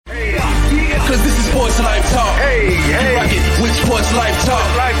cause this is Sports Life Talk. Hey. Rock it with Sports Life Talk.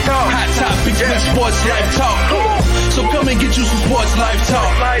 Hot topics with Sports Life Talk. So come and get you some Sports Life Talk.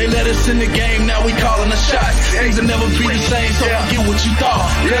 They let us in the game, now we calling the shots. Things will never be the same, so forget what you thought.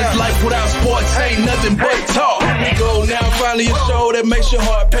 Cause life without sports ain't nothing but talk. Here we go now, finally a show that makes your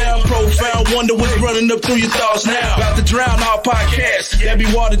heart pound. Profound, wonder what's running up through your thoughts now. About to drown our podcasts that be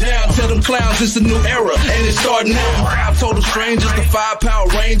watered down. Tell them clowns it's a new era, and it's starting now. Five total strangers, the 5 Power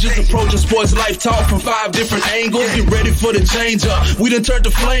Rangers, approaching Sports Life Talk from 5 different angles. Get ready for the change up. We done turned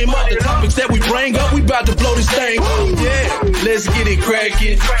the flame up. The topics that we bring up, we about to blow this thing up. Yeah, let's get it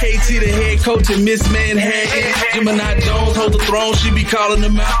cracking. KT the head coach and Miss Manhattan. Gemini Jones hold the throne, she be calling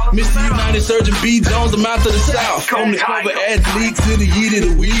them out. Mr. United Surgeon B. Jones, the mouth of the South. From the cover athletes to the heat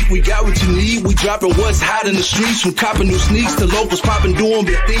of the week. We got what you need, we dropping what's hot in the streets. From copping new sneaks to locals popping, doing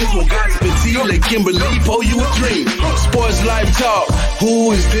big things. When gossip and tea, let Kimberly pour you a dream. Sports Life Talk,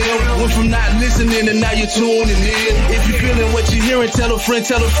 who is them? Went from not listening and now you're tuning in. If you're feeling what you're hearing, tell a friend,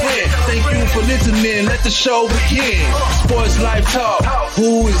 tell a friend. Thank you for listening, let the show begin. Sports Life Talk,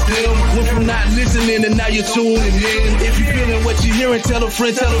 who is them? Went from not listening and now you're tuning in. If you're feeling what you're hearing, tell a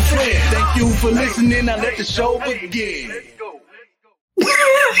friend, tell a friend. Thank you for listening, now let the show begin.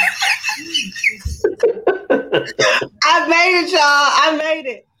 I made it, y'all. I made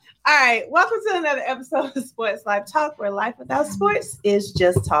it. All right, welcome to another episode of Sports Life Talk, where life without sports is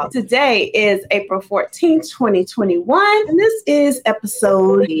just talk. Today is April 14th, 2021, and this is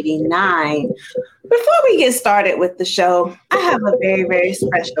episode 89. Before we get started with the show, I have a very, very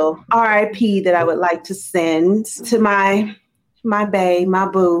special RIP that I would like to send to my bae, my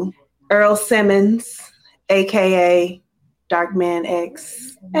boo, Earl Simmons, a.k.a. Darkman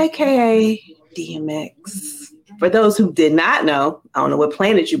X, a.k.a. DMX. For those who did not know, I don't know what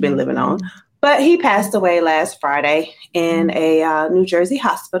planet you've been living on, but he passed away last Friday in a New Jersey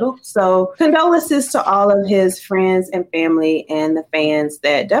hospital. So condolences to all of his friends and family and the fans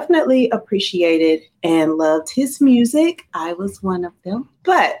that definitely appreciated and loved his music. I was one of them.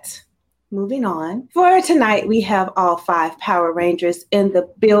 But moving on. For tonight, we have all 5 Power Rangers in the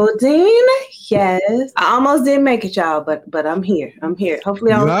building. Yes. I almost didn't make it, y'all, but I'm here.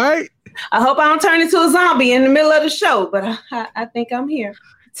 Hopefully I hope I don't turn into a zombie in the middle of the show, but I think I'm here.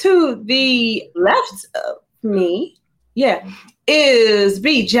 To the left of me, is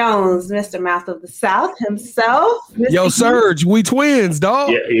B. Jones, Mr. Mouth of the South himself. Yo, Serge, we twins,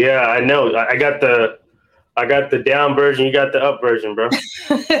 dog. Yeah, I know. I got the down version, you got the up version, bro.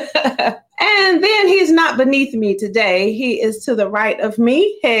 And then he's not beneath me today. He is to the right of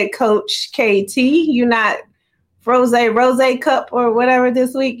me, head coach KT. You not Rose Cup or whatever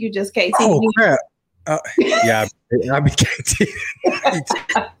this week. You just KT. Oh, crap. Yeah, I'll be KT.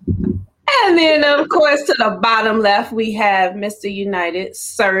 And then, of course, to the bottom left, we have Mr. United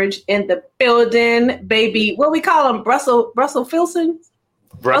Surge in the building. Baby, what we call him? Brussels Filson?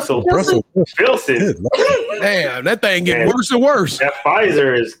 Brussels Filson. Damn, that thing getting worse and worse. That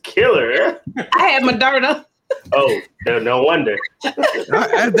Pfizer is killer. I had Moderna. Oh, no wonder.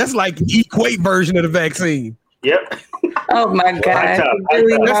 That's like equate version of the vaccine. Yep. Oh my God.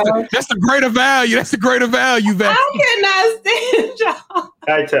 That's the greater value. That's the greater value vaccine. I cannot stand y'all.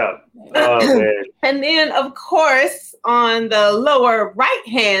 High top. Oh man. And then of course on the lower right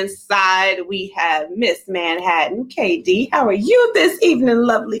hand side we have Miss Manhattan, KD. How are you this evening,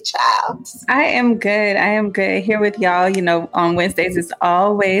 lovely child? I am good here with y'all. You know, on Wednesdays it's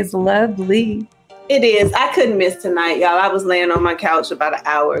always lovely. It is. I couldn't miss tonight, y'all. I was laying on my couch about an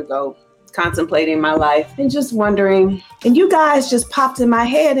hour ago contemplating my life and just wondering, and you guys just popped in my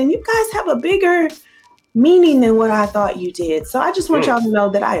head, and you guys have a bigger meaning than what I thought you did. So I just want y'all to know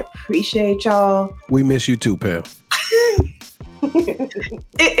that I appreciate y'all. We miss you too, Pam.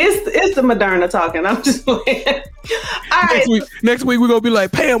 It's the Moderna talking. I'm just playing. All right. Next week we're gonna be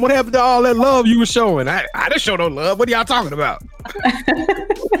like, Pam, what happened to all that love you were showing? I didn't show no love. What are y'all talking about?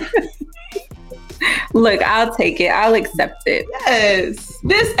 Look, I'll take it. I'll accept it. Yes.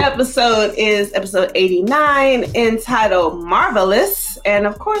 This episode is episode 89, entitled Marvelous. And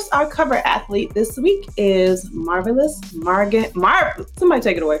of course, our cover athlete this week is Marvelous Marvin. Somebody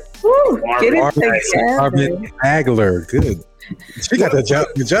take it away. Woo, get it together. Marvin Hagler. Good. She got the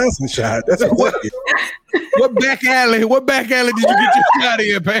Johnson shot. That's what. What back alley did you get your shot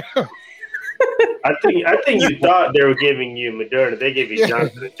in, Pam? I think you thought they were giving you Moderna. They gave you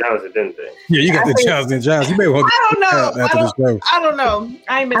Johnson & Johnson, didn't they? Yeah, you got the Johnson & Johnson. You may want to I don't know.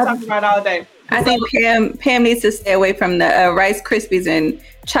 I ain't been talking about it all day. I think Pam needs to stay away from the Rice Krispies and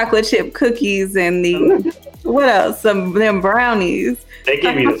chocolate chip cookies and the what else? Them brownies. They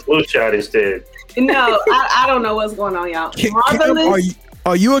give you the flu shot instead. No, I don't know what's going on, y'all.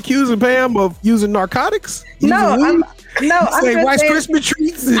 Are you accusing Pam of using narcotics? I'm Say just Rice saying- Krispie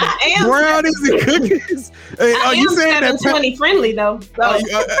treats and I am. brownies and cookies. Are you saying that? 720 friendly though? So.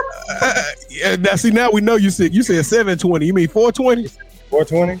 Yeah, now see, now we know you said 720. You mean 420?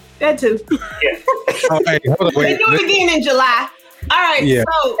 420. That too. Oh, hey, hold on, They wait. do it again in July. All right. Yeah.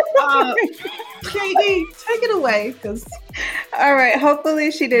 So, KD, take it away, because All right.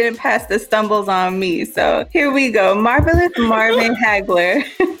 Hopefully she didn't pass the stumbles on me. So here we go. Marvelous Marvin Hagler.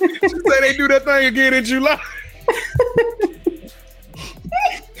 Say they do that thing again in July.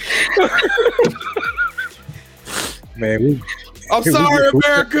 Man, I'm sorry,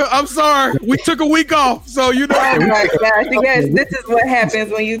 America. I'm sorry. We took a week off, so you know. Oh my gosh. Yes, this is what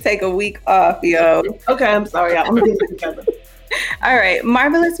happens when you take a week off, yo. okay, I'm sorry, y'all. I'm gonna get it together. All right.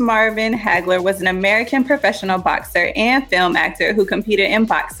 Marvelous Marvin Hagler was an American professional boxer and film actor who competed in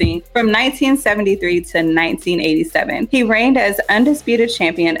boxing from 1973 to 1987. He reigned as undisputed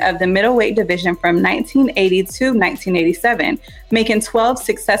champion of the middleweight division from 1980 to 1987, making 12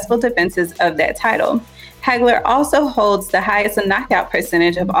 successful defenses of that title. Hagler also holds the highest knockout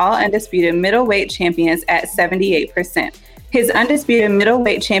percentage of all undisputed middleweight champions at 78%. His undisputed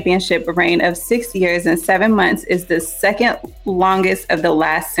middleweight championship reign of 6 years and 7 months is the second longest of the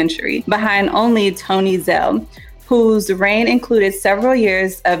last century, behind only Tony Zell, whose reign included several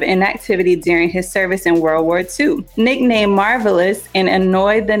years of inactivity during his service in World War II. Nicknamed Marvelous and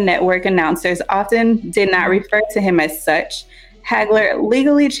annoyed the network announcers often did not refer to him as such. Hagler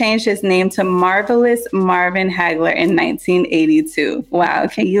legally changed his name to Marvelous Marvin Hagler in 1982. Wow,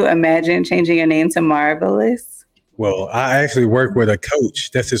 can you imagine changing your name to Marvelous? well, I actually work with a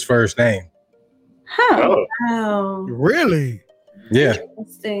coach. That's his first name. Huh. Oh, Wow. Really? Yeah.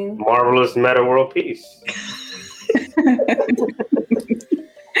 Interesting. marvelous meta world peace.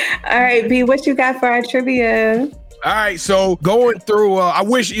 All right, B, what you got for our trivia? All right, so going through, I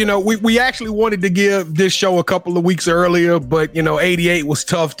wish, we actually wanted to give this show a couple of weeks earlier, but, 88 was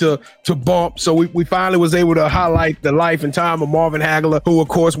tough to bump. So we finally was able to highlight the life and time of Marvin Hagler, who, of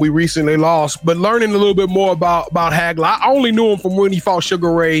course, we recently lost. But learning a little bit more about Hagler, I only knew him from when he fought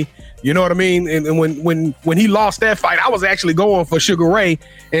Sugar Ray. You know what I mean? And when he lost that fight, I was actually going for Sugar Ray.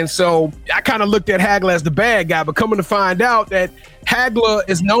 And so I kind of looked at Hagler as the bad guy, but coming to find out that Hagler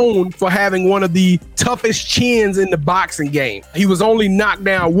is known for having one of the toughest chins in the boxing game. He was only knocked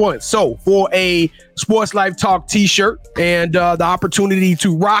down once. So for a Sports Life Talk t-shirt and the opportunity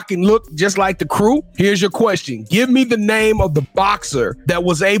to rock and look just like the crew, here's your question. Give me the name of the boxer that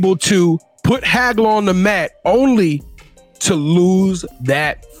was able to put Hagler on the mat only to lose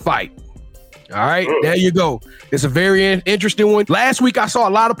that fight. All right, there you go. It's a very interesting one. Last week, I saw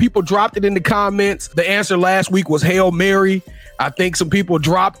a lot of people dropped it in the comments. The answer last week was Hail Mary. I think some people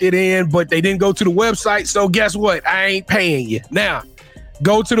dropped it in, but they didn't go to the website. So guess what? I ain't paying you. Now,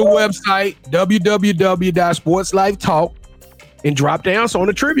 go to the website, www.sportslifetalk, and drop the answer on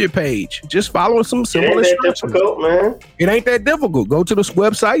the trivia page. Just follow some simple It ain't that instructions. difficult, man. It ain't that difficult. Go to this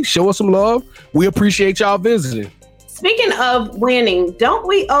website, show us some love. We appreciate y'all visiting. Speaking of winning, don't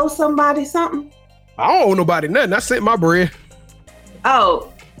we owe somebody something? I don't owe nobody nothing. I sent my bread.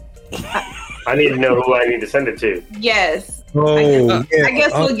 Oh, I need to know who I need to send it to. yes. Oh, yeah. I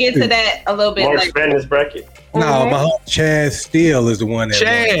guess we'll get to that a little bit Mark later. Madness bracket. No, Mhm. my home Chaz Steele is the one that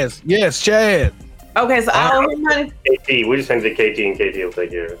won. Chaz. Yes, Chaz. Okay, so I owe him money. KT, we just send it to KT and KT will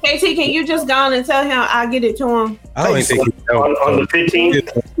take care of it. KT, can you just go on and tell him I'll get it to him? I don't even think he knows. On the 15th,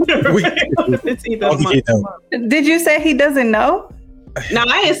 It's either I don't think he knows. Did you say he doesn't know? No,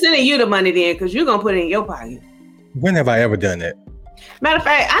 I ain't sending you the money then, because you're gonna put it in your pocket. When have I ever done that? Matter of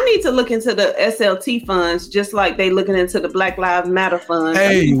fact, I need to look into the SLT funds, just like they looking into the Black Lives Matter funds.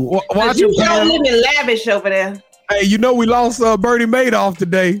 Hey, watch 'Cause your you don't Pam. live in lavish over there. Hey, we lost Bernie Madoff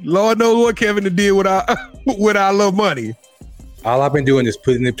today. Lord knows what Kevin did with our with our little money. All I've been doing is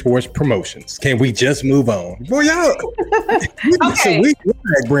putting it towards promotions. Can we just move on? Boy, y'all. Okay. We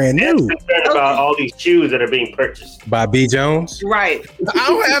like brand I'm new concerned about all these shoes that are being purchased. by B. Jones. Right. I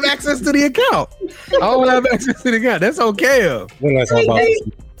don't have access to the account. I don't have access to the account. That's okay. When last time I bought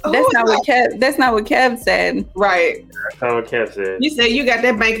some- That's not what Kev. That's not what Kev said. Right. That's not what Kev said. You said you got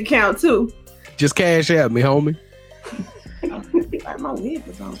that bank account too. Just cash out me, homie. Like my wig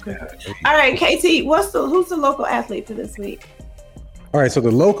was on. All right, KT, who's the local athlete for this week? All right, so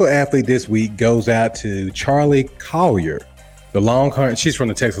the local athlete this week goes out to Charlie Collier, the Longhorn. She's from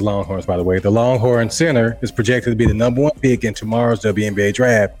the Texas Longhorns, by the way. The Longhorn center is projected to be the number 1 pick in tomorrow's WNBA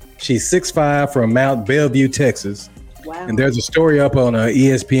draft. She's 6'5" from Mount Bellevue, Texas. Wow. And there's a story up on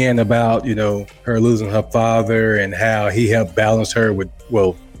ESPN about, her losing her father and how he helped balance her with,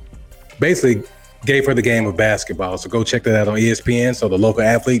 basically gave her the game of basketball. So go check that out on ESPN. So the local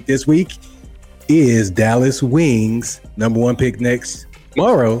athlete this week is Dallas Wings, number 1 pick next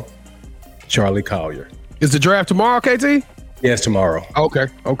tomorrow, Charlie Collier. Is the draft tomorrow, KT? Yes, tomorrow. Okay.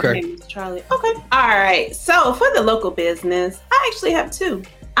 Charlie. Okay. All right. So for the local business, I actually have 2.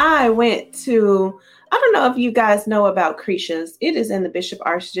 I went to, I don't know if you guys know about Creecia's. It is in the Bishop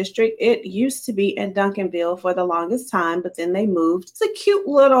Arts District. It used to be in Duncanville for the longest time, but then they moved. It's a cute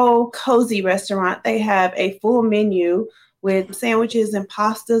little cozy restaurant. They have a full menu with sandwiches and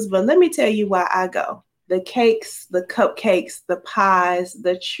pastas, but let me tell you why I go. The cakes, the cupcakes, the pies,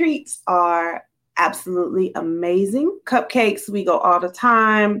 the treats are absolutely amazing. Cupcakes, we go all the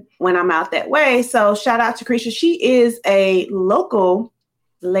time when I'm out that way. So shout out to Creecia. She is a local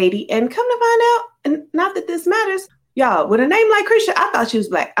lady, and come to find out, and not that this matters, y'all, with a name like Creecia, I thought she was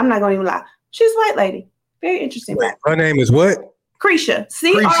black. I'm not going to even lie. She's a white lady. Very interesting. Wait, her name is what? Creecia.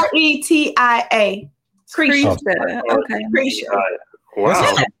 Cretia. Creecia. Okay. Creecia.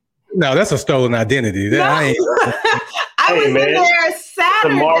 Wow. No, that's a stolen identity. No. I was in there It's a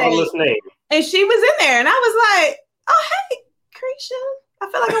Saturday, marvelous name. and she was in there, and I was like, "Oh, hey, Creecia.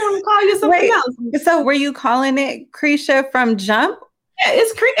 I feel like I want to call you something else." So were you calling it Creecia from Jump? Yeah,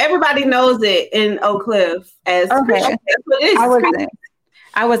 it's everybody knows it in Oak Cliff as Creecia. That's what it is.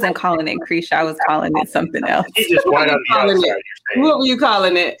 I wasn't calling it Creecia. I was calling it something else. He just white on the outside. You're saying. What were you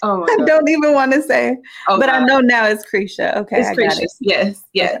calling it? Oh my I God. don't even want to say, but I know now it's Creecia. Okay, It's I got Creecia. it.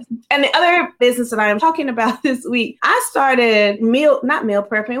 Yes. And the other business that I am talking about this week, I started not meal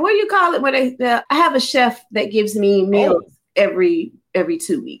prepping. What do you call it? I have a chef that gives me meals every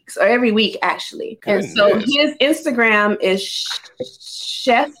 2 weeks, or every week actually. And so his Instagram is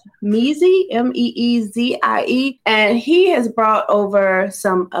Chef Meezie, Meezie, and he has brought over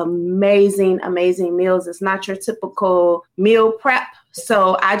some amazing meals. It's not your typical meal prep.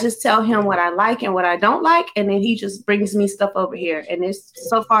 So I just tell him what I like and what I don't like, and then he just brings me stuff over here. And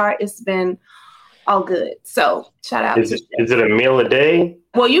so far it's been all good. So shout out. Is it a meal a day?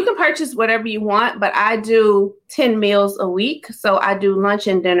 Well, you can purchase whatever you want, but I do 10 meals a week. So I do lunch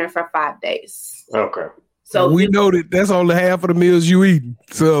and dinner for 5 days. Okay. So we know that's only half of the meals you eat.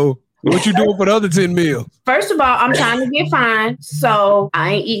 So what you doing for the other 10 meals? First of all, I'm trying to get fine. So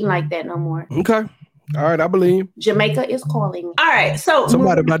I ain't eating like that no more. Okay. All right, I believe. Jamaica is calling me. All right. So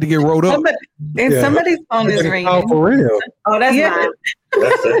somebody about to get rolled up. Somebody's phone is ringing. Oh, for real? Oh, that's mine.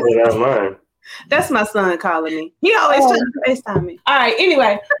 That's definitely not mine. That's my son calling me. He always tries to FaceTime me. All right.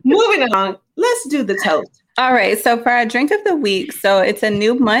 Anyway, moving on. Let's do the toast. All right. So for our drink of the week, so it's a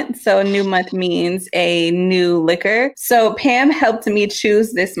new month. So a new month means a new liquor. So Pam helped me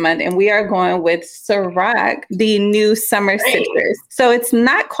choose this month, and we are going with Ciroc, the new summer citrus. So it's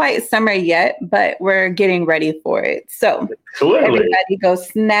not quite summer yet, but we're getting ready for it. So everybody go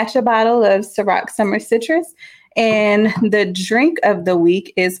snatch a bottle of Ciroc summer citrus. And the drink of the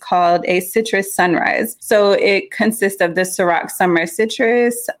week is called a citrus sunrise. So it consists of the Ciroc summer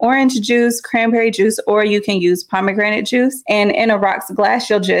citrus, orange juice, cranberry juice, or you can use pomegranate juice. And in a rocks glass,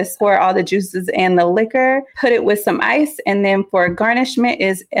 you'll just pour all the juices and the liquor, put it with some ice. And then for garnishment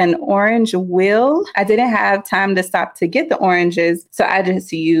is an orange wheel. I didn't have time to stop to get the oranges, so I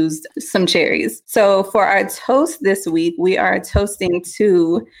just used some cherries. So for our toast this week, we are toasting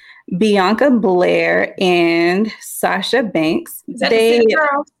to Bianca Blair and Sasha Banks. Is that the City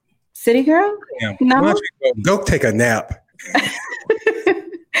Girl? City Girl? Yeah. No. Go take a nap.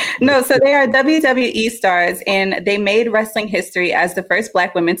 No, so they are WWE stars, and they made wrestling history as the first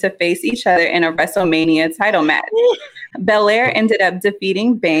Black women to face each other in a WrestleMania title match. Belair ended up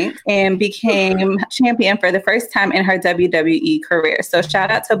defeating Banks and became champion for the first time in her WWE career. So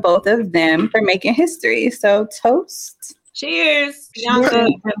shout out to both of them for making history. So toast. Cheers. Bianca.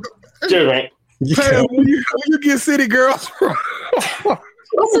 Cheers, man. Hey, where you get City Girls from?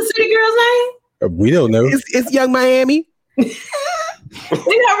 What's the City Girl's name? We don't know. It's Young Miami. Is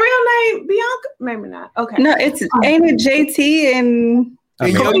that real name Bianca? Maybe not. Okay. No, ain't it JT and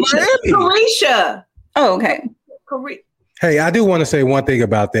Carisha. Oh, okay. Hey, I do want to say one thing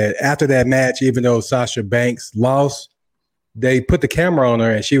about that. After that match, even though Sasha Banks lost, they put the camera on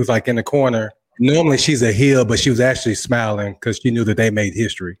her and she was like in the corner. Normally she's a heel, but she was actually smiling because she knew that they made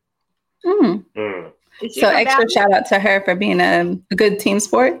history. Mm. So extra shout out to her for being a good team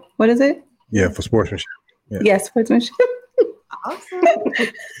sport. What is it? Yeah, for sportsmanship. Yeah, sportsmanship. Awesome.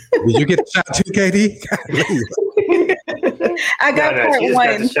 Did you get the shot too, KD? I got part she just one.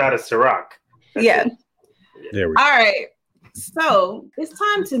 got the shot of Ciroc. Yeah. There we go. All right. So it's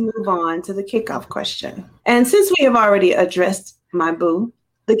time to move on to the kickoff question. And since we have already addressed my boo,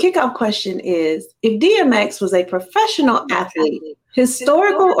 The kickoff question is, if DMX was a professional athlete,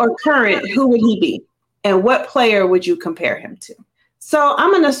 historical or current, who would he be? And what player would you compare him to? So I'm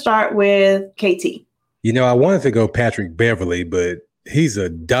going to start with KT. You know, I wanted to go Patrick Beverly, but he's a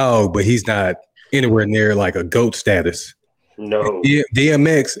dog, but he's not anywhere near like a GOAT status. No.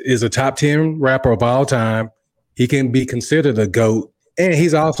 DMX is a top 10 rapper of all time. He can be considered a GOAT, and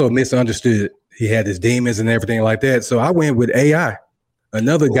he's also misunderstood. He had his demons and everything like that. So I went with AI,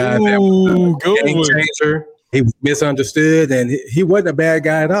 another guy that was a game changer. He was misunderstood, and he wasn't a bad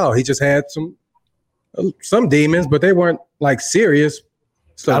guy at all. He just had some demons, but they weren't like serious.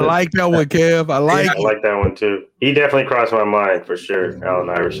 So I like that one, Kev. I like that one too. He definitely crossed my mind for sure, Allen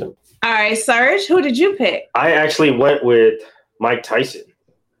Iverson. All right, Serge, who did you pick? I actually went with Mike Tyson.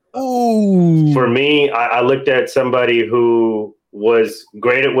 Ooh. For me, I looked at somebody who was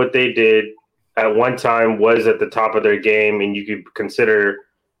great at what they did, at one time was at the top of their game, and you could consider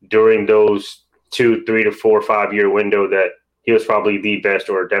during those 2, 3 to 4, 5 year window that he was probably the best,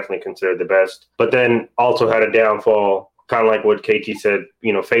 or definitely considered the best, but then also had a downfall, kind of like what KT said,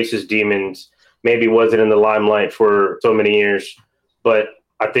 you know, faces demons, maybe wasn't in the limelight for so many years. But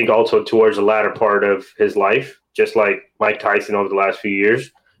I think also towards the latter part of his life, just like Mike Tyson over the last few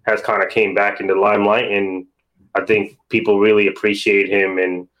years, has kind of came back into the limelight. And I think people really appreciate him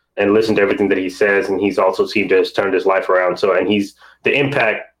and listen to everything that he says. And he's also seemed to have turned his life around. So, and he's the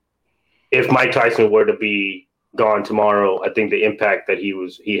impact, if Mike Tyson were to be gone tomorrow, I think the impact that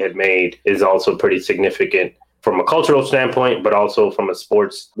he had made is also pretty significant from a cultural standpoint, but also from a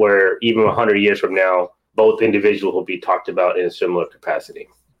sports where even 100 years from now, both individuals will be talked about in a similar capacity.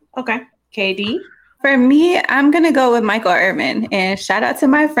 Okay. KD? For me, I'm going to go with Michael Irvin, and shout out to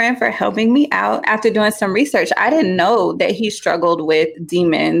my friend for helping me out after doing some research. I didn't know that he struggled with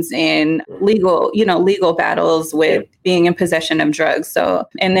demons and legal battles with being in possession of drugs. So,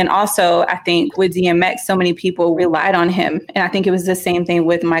 and then also I think with DMX, so many people relied on him. And I think it was the same thing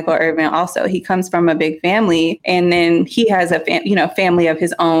with Michael Irvin. Also, he comes from a big family, and then he has a family of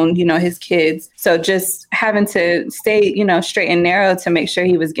his own, his kids. So just having to stay, straight and narrow to make sure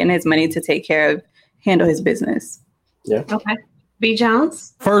he was getting his money to handle his business. Yeah. Okay. B.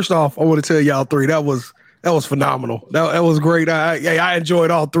 Jones? First off, I want to tell y'all three, that was phenomenal. That was great. I enjoyed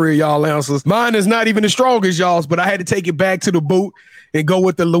all three of y'all answers. Mine is not even as strong as y'all's, but I had to take it back to the boot and go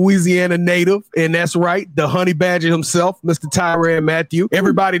with the Louisiana native. And that's right, the Honey Badger himself, Mr. Tyrann Mathieu.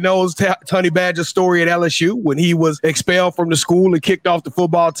 Everybody knows Honey Badger's story at LSU when he was expelled from the school and kicked off the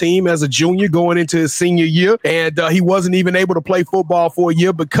football team as a junior going into his senior year. And he wasn't even able to play football for a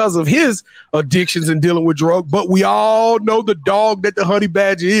year because of his addictions and dealing with drugs. But we all know the dog that the Honey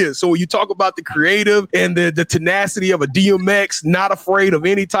Badger is. So when you talk about the creative and the tenacity of a DMX, not afraid of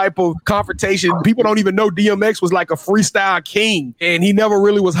any type of confrontation, people don't even know DMX was like a freestyle king. And he never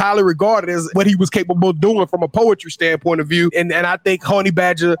really was highly regarded as what he was capable of doing from a poetry standpoint of view. And I think Honey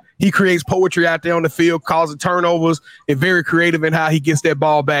Badger, he creates poetry out there on the field, causing turnovers, and very creative in how he gets that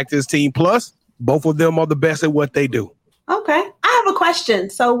ball back to his team. Plus, both of them are the best at what they do. Okay. I have a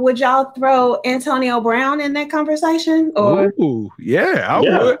question. So would y'all throw Antonio Brown in that conversation? Or? Ooh, I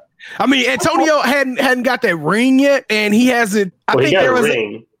would. I mean, Antonio hadn't got that ring yet, and he hasn't. I think there was a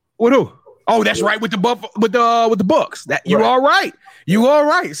ring. With who? Oh, that's right, with the Bucks. That you are right. You are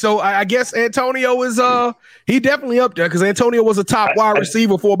right. So I guess Antonio is he definitely up there because Antonio was a top wide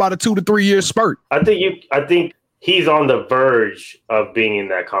receiver for about a 2 to 3 year spurt. I think he's on the verge of being in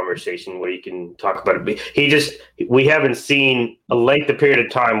that conversation where you can talk about it. We haven't seen a lengthy period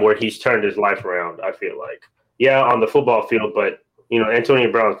of time where he's turned his life around. I feel like, on the football field, but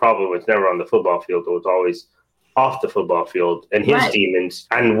Antonio Brown probably was never on the football field. It was always off the football field and his demons.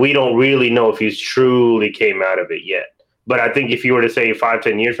 And we don't really know if he's truly came out of it yet. But I think if you were to say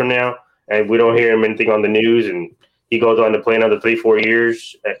 5-10 years from now, and we don't hear him anything on the news, and he goes on to play another 3-4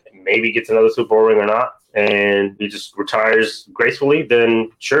 years, maybe gets another Super Bowl ring or not, and he just retires gracefully,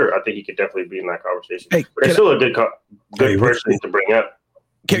 then sure, I think he could definitely be in that conversation. Hey, but it's still a good person to bring up.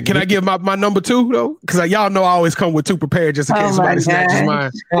 Can I give my number 2 though? Because y'all know I always come with 2 prepared just in case somebody snatches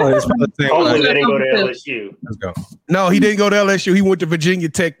mine. Hopefully they didn't go to LSU. Let's go. No, he didn't go to LSU. He went to Virginia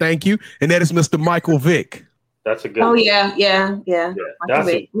Tech. Thank you. And that is Mr. Michael Vick. That's a good. Oh one. Yeah.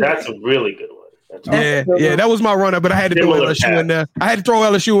 That's a really good one. That was my runner, but I had to throw LSU in there. I had to throw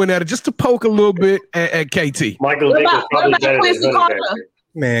LSU in there just to poke a little bit at KT. Michael Vick was probably better than Honey Badger.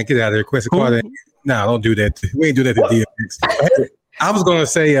 Man, get out of there, Quincy Carter. No, don't do that. We ain't do that to DMX. I was going to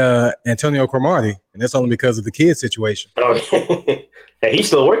say Antonio Cromartie, and that's only because of the kid situation. Oh, and he's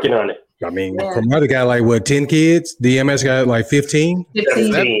still working on it. I mean, Carmella got like what, 10 kids? DMX got like 15?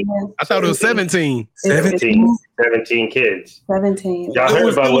 17. I thought it was 17. 17 kids. 17. Y'all heard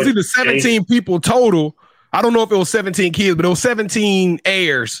It about was what either 17 people total. I don't know if it was 17 kids, but it was 17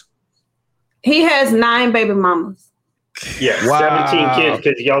 heirs. He has 9 baby mamas. Yeah, Wow. 17 kids.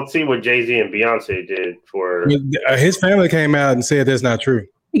 Because y'all see what Jay-Z and Beyonce did for. His family came out and said that's not true.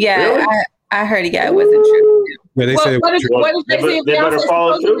 Yeah, Really? I heard it. Yeah, it wasn't true. Yeah, they said it What was is true. Jay-Z and They better Beyonce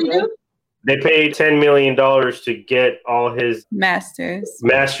follow supposed to through, do? man. They paid $10 million to get all his Masters.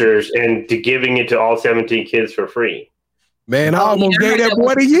 masters and to giving it to all 17 kids for free. Man, I almost gave that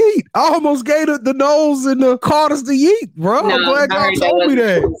boy to yeet. I almost gave the nose and the Carters to yeet, bro. I'm glad y'all told me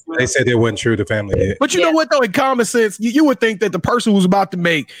that. They said it wasn't true. The family did. But you know what, though? In common sense, you would think that the person who's about to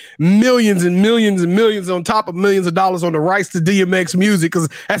make millions and millions and millions on top of millions of dollars on the rights to DMX music, because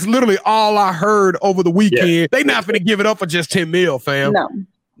that's literally all I heard over the weekend. Yeah. They not finna give it up for just 10 mil, fam. No.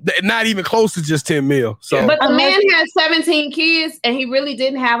 Not even close to just 10 mil. So But the man has 17 kids and he really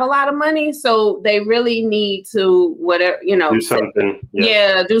didn't have a lot of money. So they really need to, whatever, Do something.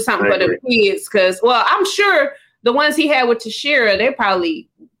 do something I for the kids. Because, well, I'm sure the ones he had with Tashira, they're probably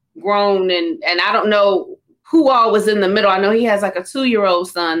grown. And I don't know who all was in the middle. I know he has like a 2-year-old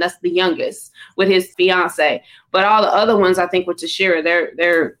son. That's the youngest with his fiance. But all the other ones, I think with Tashira,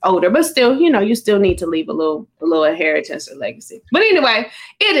 they're older. But still, you still need to leave a little inheritance or legacy. But anyway,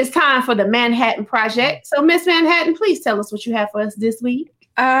 it is time for the Manhattan Project. So Miss Manhattan, please tell us what you have for us this week.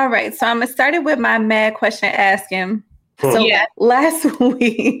 All right. So I'm going to start it with my mad question asking. So last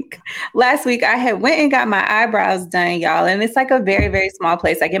week I had went and got my eyebrows done, y'all. And it's like a very, very small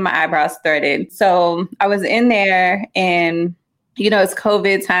place. I get my eyebrows threaded. So I was in there and it's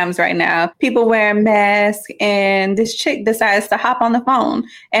COVID times right now. People wearing masks, and this chick decides to hop on the phone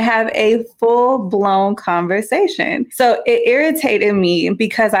and have a full-blown conversation. So it irritated me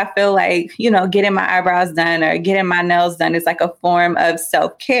because I feel like, getting my eyebrows done or getting my nails done is like a form of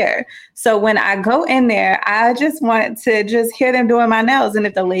self-care. So when I go in there, I just want to just hear them doing my nails. And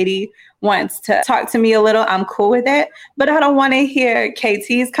if the lady wants to talk to me a little, I'm cool with it. But I don't want to hear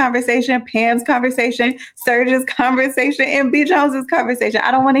KT's conversation, Pam's conversation, Serge's conversation, and B. Jones's conversation.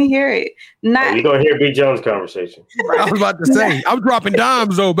 I don't want to hear it. You're going to hear B. Jones' conversation. I was about to say, I'm dropping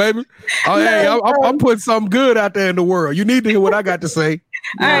dimes though, baby. I'm putting something good out there in the world. You need to hear what I got to say.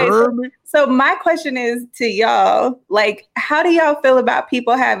 You heard me? So my question is to y'all, like, how do y'all feel about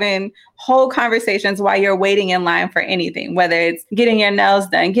people having whole conversations while you're waiting in line for anything, whether it's getting your nails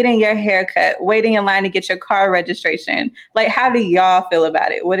done, getting your hair cut, waiting in line to get your car registration? Like, how do y'all feel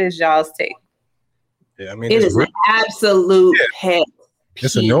about it? What is y'all's take? Yeah, I mean, It is an absolute pet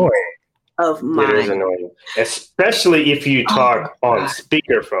It's annoying. of mine. It is annoying, especially if you talk on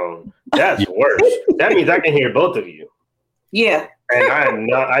speakerphone. That's worse. That means I can hear both of you. Yeah. And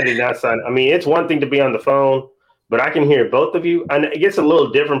I did not sign. I mean, it's one thing to be on the phone, but I can hear both of you. And it gets a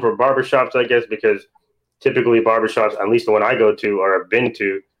little different for barbershops, I guess, because typically barbershops, at least the one I go to or have been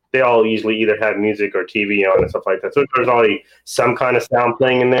to, they all usually either have music or TV on and stuff like that. So there's already some kind of sound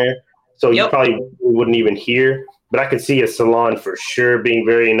playing in there. So you probably wouldn't even hear. But I could see a salon for sure being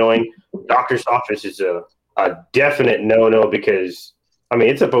very annoying. Doctor's office is a definite no-no because, I mean,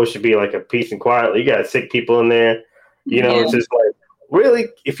 it's supposed to be like a peace and quiet. You got sick people in there. It's just like, really,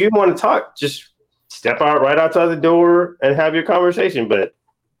 if you want to talk, just step out right outside the door and have your conversation. But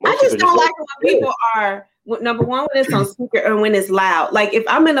I just don't like when people are, number one, when it's on speaker and when it's loud. Like if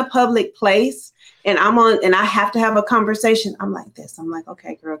I'm in a public place and I have to have a conversation, I'm like this. I'm like,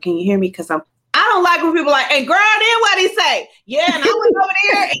 okay, girl, can you hear me? Because I don't like when people are like, hey, girl, then what he say? Yeah, and I went over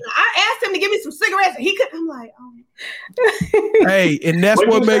there and I asked him to give me some cigarettes and he couldn't. I'm like, oh. Hey, and that's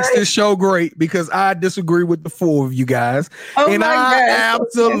what makes this show great because I disagree with the four of you guys. And I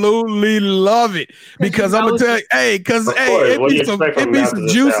absolutely love it because I'm going to tell you, it be some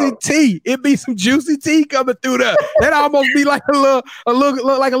juicy tea. It be some juicy tea coming through there. That almost be like a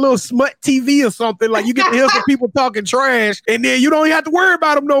little smut TV or something. Like you get to hear some people talking trash and then you don't even have to worry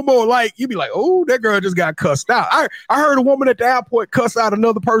about them no more. Like you be like, oh, that girl just got cussed out. I heard a woman at the airport cuss out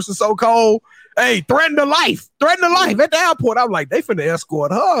another person so cold. Hey, threaten the life at the airport. I'm like, they finna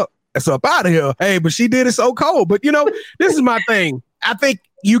escort her. That's up out of here. Hey, but she did it so cold. But this is my thing. I think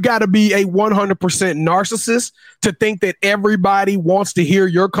you got to be a 100% narcissist to think that everybody wants to hear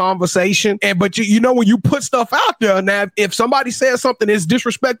your conversation. But when you put stuff out there, now if somebody says something that's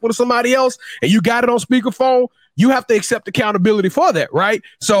disrespectful to somebody else and you got it on speakerphone, you have to accept accountability for that, right?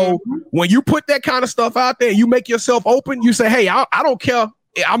 So when you put that kind of stuff out there and you make yourself open, you say, hey, I don't care.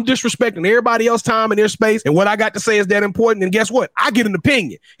 I'm disrespecting everybody else's time and their space. And what I got to say is that important. And guess what? I get an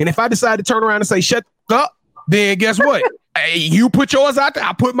opinion. And if I decide to turn around and say, shut up, then guess what? Hey, you put yours out there,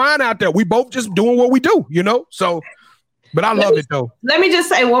 I put mine out there. We both just doing what we do, you know? So, but I love it though. Let me just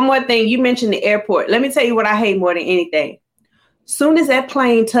say one more thing. You mentioned the airport. Let me tell you what I hate more than anything. Soon as that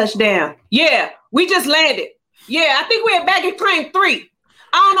plane touched down, yeah, we just landed. Yeah, I think we're at baggage claim 3.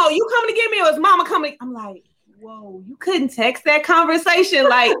 I don't know. You coming to get me or is mama coming? I'm like, whoa, you couldn't text that conversation.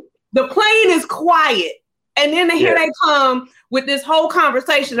 Like the plane is quiet. And then here they come with this whole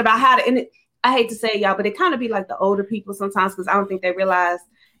conversation about how to, and it, I hate to say it, y'all, but it kind of be like the older people sometimes because I don't think they realize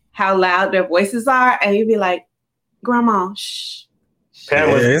how loud their voices are. And you'd be like, Grandma, shh.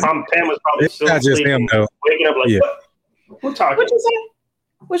 Pam was probably it's not just him, though. Waking up like, what? Who talking?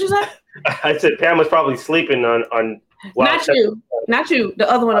 What'd you say? I said Pam was probably sleeping on Not you. The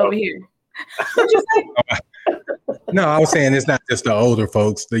other one over here. What'd you say? No, I was saying it's not just the older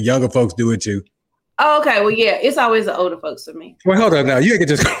folks. The younger folks do it too. Oh, okay. Well, yeah, it's always the older folks for me. Well, hold on now. You ain't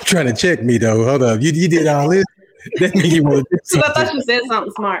just trying to check me though. Hold up. You did all this. That means you want to do something. I thought you said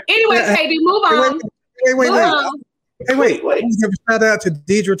something smart. Anyway, KD, move on. Wait. You give a shout out to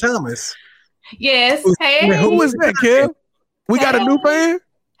Deidre Thomas. Yes. Hey. Who is that, Kev? We got a new fan?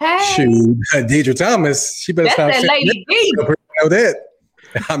 Hey. Shoot. Deidre Thomas. She better stop saying that. Lady D. Know that.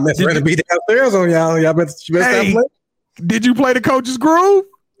 I mess around to be downstairs on y'all. Y'all better stop playing. Did you play the Coach's Groove?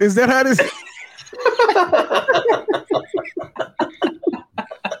 Is that how this?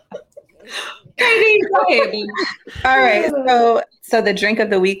 Go ahead. All right. So the drink of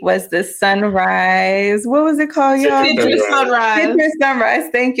the week was the sunrise. What was it called, y'all? Citrus sunrise. Citrus sunrise.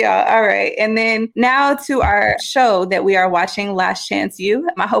 Thank y'all. All right. And then now to our show that we are watching, Last Chance U.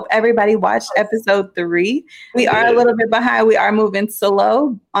 I hope everybody watched episode 3. We are a little bit behind. We are moving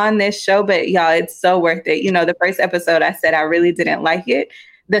slow on this show, but y'all, it's so worth it. You know, the first episode I said I really didn't like it.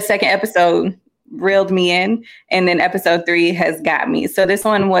 The second episode reeled me in, and then episode 3 has got me. So this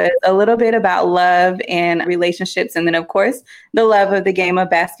one was a little bit about love and relationships, and then of course the love of the game of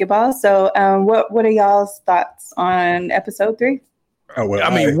basketball. So what are y'all's thoughts on episode 3? Oh, well,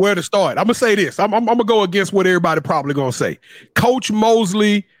 I mean, where to start? I'm gonna say this. I'm gonna go against what everybody probably gonna say. Coach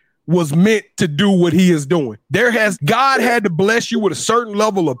Mosley was meant to do what he is doing. God had to bless you with a certain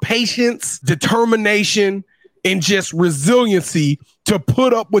level of patience, determination, and just resiliency to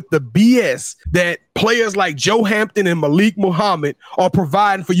put up with the BS that players like Joe Hampton and Malik Muhammad are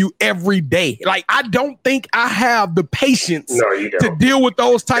providing for you every day. Like, I don't think I have the patience to deal with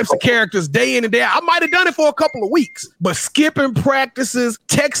those types of characters day in and day out. I might have done it for a couple of weeks, but skipping practices,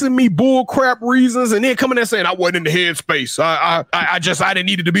 texting me bull crap reasons, and then coming there saying I wasn't in the headspace. I didn't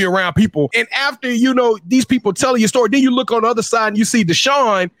need to be around people. And after, you know, these people telling your story, then you look on the other side and you see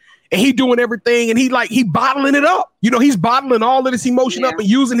Deshaun, and he doing everything, and he bottling it up. You know, he's bottling all of this emotion up and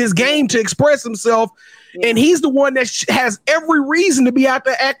using his game to express himself. Yeah. And he's the one that has every reason to be out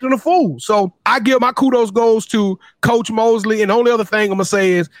there acting a fool. So I give my kudos goes to Coach Mosley. And the only other thing I'm going to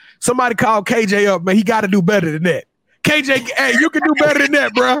say is somebody called KJ up, man. He got to do better than that. KJ, hey, you can do better than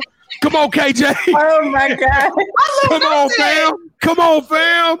that, bro. Come on, KJ. Oh, my God. Come on, fam. Come on,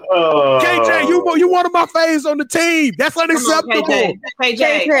 fam. KJ, you one of my faves on the team. That's unacceptable.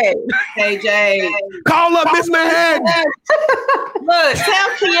 KJ. Call up Miss Manhattan. Look, tell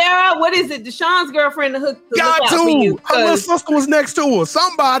Kiara, what is it? Deshaun's girlfriend to hook got to. Her little sister was next to her.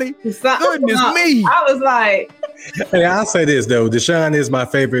 Somebody. Goodness me. I was like. Hey, I'll say this, though. Deshaun is my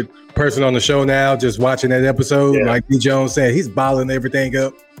favorite person on the show now. Just watching that episode, like D. Jones said, he's balling everything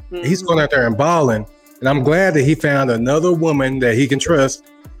up. Mm-hmm. He's going out there and balling. And I'm glad that he found another woman that he can trust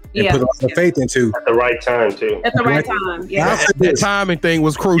and put a lot of faith into. At the right time, too. At the right time, yeah. That timing thing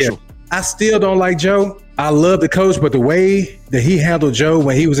was crucial. Yeah. I still don't like Joe. I love the coach, but the way that he handled Joe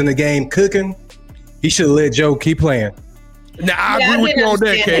when he was in the game cooking, he should have let Joe keep playing. Now, I agree with you on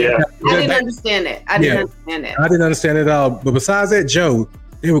that, Kate. I didn't understand it. I didn't understand it at all. But besides that, Joe,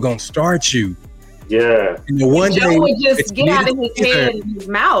 they were going to start you. Yeah. And the one Joe day would just get out of his head and his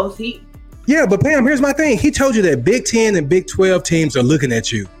mouth. Yeah, but Pam, here's my thing. He told you that Big 10 and Big 12 teams are looking at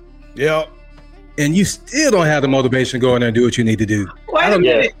you. Yep. And you still don't have the motivation to go in there and do what you need to do. Wait a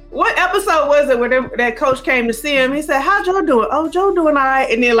minute. What episode was it where that coach came to see him? He said, "How Joe doing?" "Oh, Joe doing all right."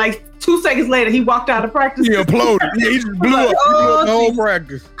 And then like 2 seconds later, he walked out of practice. He imploded. He just blew up. He blew up the whole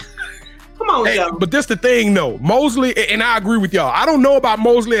practice. Come on, Joe. But this the thing, though. Mosley, and I agree with y'all. I don't know about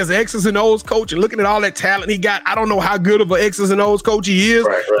Mosley as an X's and O's coach, and looking at all that talent he got, I don't know how good of an X's and O's coach he is.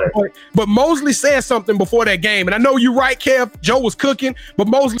 Right. But Mosley said something before that game, and I know you're right, Kev. Joe was cooking, but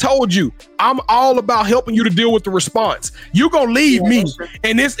Mosley told you, "I'm all about helping you to deal with the response. You're gonna leave me,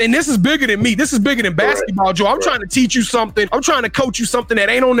 and this is bigger than me. This is bigger than basketball, Joe. I'm trying to teach you something. I'm trying to coach you something that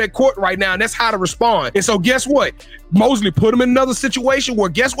ain't on that court right now, and that's how to respond. And so, guess what? Mosley put him in another situation where,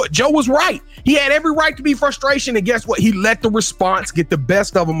 guess what? Joe was right. He had every right to be frustration, and guess what? He let the response get the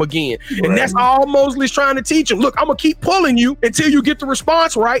best of him again. Right. And that's all Mosley's trying to teach him. Look, I'm going to keep pulling you until you get the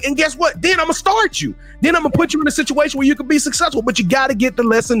response right, and guess what? Then I'm going to start you. Then I'm going to put you in a situation where you can be successful, but you got to get the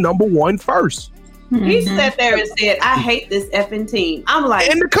lesson number one first. He sat there and said, I hate this effing team. I'm like...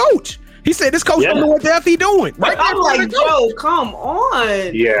 And the coach. He said, this coach don't know what the F he doing. Right? I'm like, Joe, come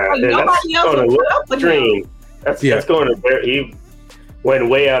on. Yeah, like, nobody else will put up with him. That's going to where he went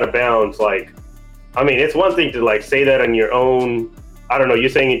way out of bounds. Like, I mean, it's one thing to like say that on your own. I don't know. You're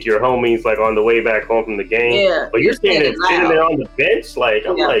saying it to your homies, like on the way back home from the game. But you're saying it sitting there on the bench. Like,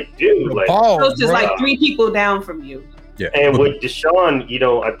 I'm like, dude, like, coach is like 3 people down from you. Yeah. And with Deshaun, you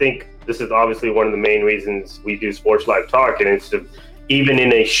know, I think this is obviously one of the main reasons we do Sports Live Talk, and it's even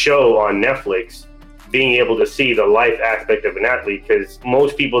in a show on Netflix, being able to see the life aspect of an athlete, because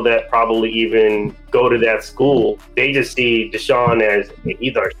most people that probably even go to that school, they just see Deshaun as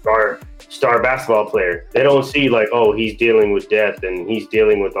he's our star basketball player. They don't see like, oh, he's dealing with death and he's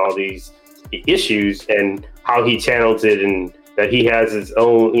dealing with all these issues and how he channels it, and that he has his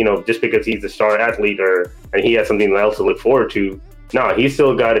own, you know, just because he's a star athlete and he has something else to look forward to. No, he's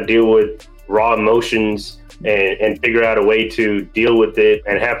still got to deal with raw emotions and figure out a way to deal with it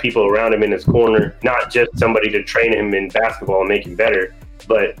and have people around him in his corner, not just somebody to train him in basketball and make him better,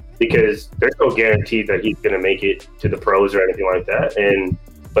 but because there's no guarantee that he's going to make it to the pros or anything like that.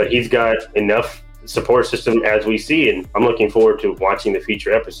 But he's got enough support system as we see, and I'm looking forward to watching the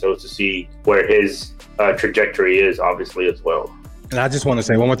future episodes to see where his trajectory is, obviously, as well. And I just want to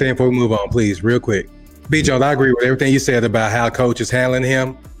say one more thing before we move on, please, real quick. B. Jones, I agree with everything you said about how coach is handling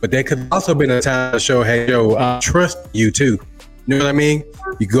him, but there could also been a time to show, hey, Joe, I trust you too. You know what I mean?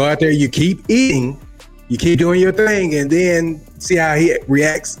 You go out there, you keep eating, you keep doing your thing, and then see how he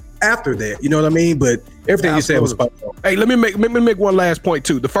reacts after that. You know what I mean? But everything you said was spot on. Hey, let me make one last point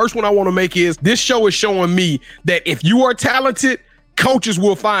too. The first one I want to make is this show is showing me that if you are talented, coaches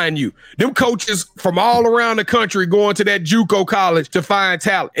will find you. Them coaches from all around the country going to that JUCO college to find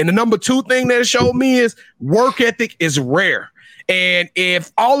talent. And the number 2 thing that it showed me is work ethic is rare. And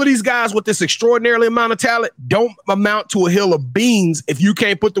if all of these guys with this extraordinary amount of talent don't amount to a hill of beans if you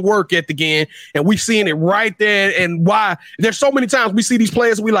can't put the work ethic in, and we've seen it right there, and why there's so many times we see these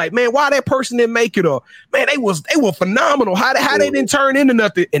players, we like, man, why that person didn't make it, or man, they were phenomenal. How they didn't turn into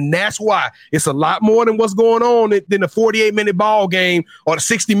nothing. And that's why it's a lot more than what's going on than a 48-minute ball game or the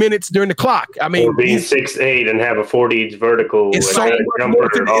 60 minutes during the clock. I mean, or being 6'8" and have a 40 vertical. It's so much more.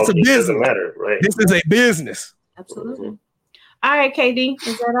 It's a business. Matter, right? This is a business. Absolutely. All right, KD,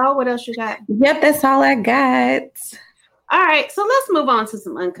 is that all? What else you got? Yep, that's all I got. All right, so let's move on to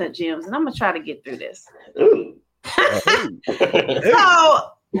some uncut gems, and I'm going to try to get through this. So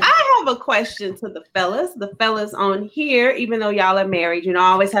I have a question to the fellas on here, even though y'all are married. You know, I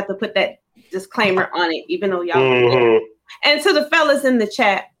always have to put that disclaimer on it, even though y'all are married. And to the fellas in the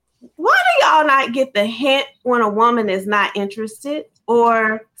chat, why do y'all not get the hint when a woman is not interested?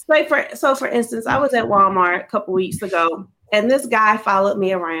 Or for instance, I was at Walmart a couple weeks ago, and this guy followed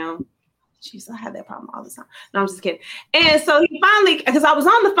me around. Jeez, I have that problem all the time. No, I'm just kidding. And so he finally, because I was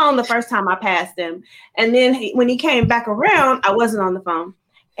on the phone the first time I passed him. And then when he came back around, I wasn't on the phone.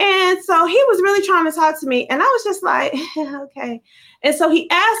 And so he was really trying to talk to me. And I was just like, okay. And so he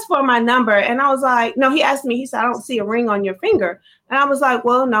asked for my number. And I was like, no, he asked me, he said, I don't see a ring on your finger. And I was like,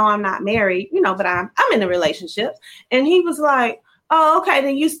 well, no, I'm not married, but I'm in a relationship. And he was like, oh, okay,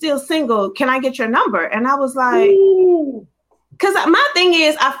 then you still single. Can I get your number? And I was like, because my thing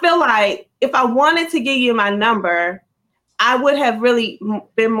is, I feel like if I wanted to give you my number, I would have really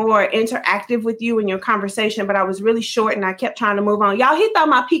been more interactive with you in your conversation, but I was really short and I kept trying to move on. Y'all, he thought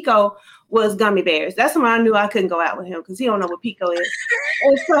my Pico was gummy bears. That's when I knew I couldn't go out with him because he don't know what Pico is.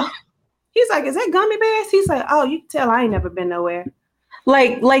 And so he's like, is that gummy bears? He's like, oh, you can tell I ain't never been nowhere.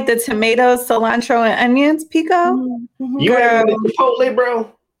 Like the tomatoes, cilantro, and onions, Pico? Mm-hmm. You ain't with Chipotle,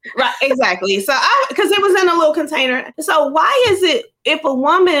 bro? Right, exactly. So because it was in a little container. So why is it if a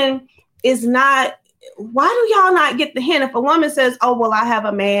woman is not, why do y'all not get the hint? If a woman says, oh, well, I have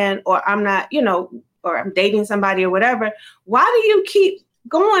a man, or I'm not, or I'm dating somebody or whatever, why do you keep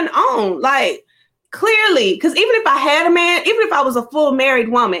going on? Like, clearly, because even if I had a man, even if I was a full married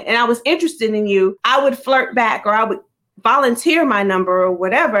woman and I was interested in you, I would flirt back, or I would volunteer my number or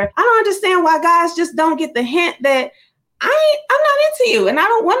whatever. I don't understand why guys just don't get the hint that I'm not into you and I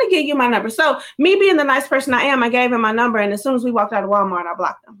don't want to give you my number. So me being the nice person I am, I gave him my number, and as soon as we walked out of Walmart, I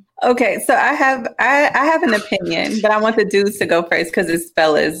blocked him. Okay, so I have an opinion, but I want the dudes to go first because it's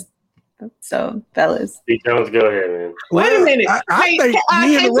fellas So, fellas. B. Jones, go ahead, man. Wait a minute. I think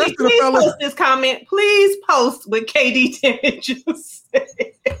me and the rest of the please fellas. post this comment. Please post what KD Damage just said.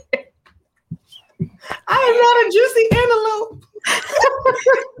 I am not a juicy antelope.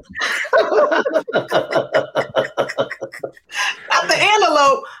 Not the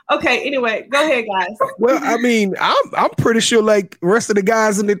antelope. Okay, anyway, go ahead, guys. Well, I mean, I'm pretty sure like the rest of the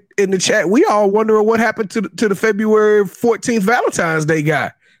guys in the chat, we all wondering what happened to the February 14th Valentine's Day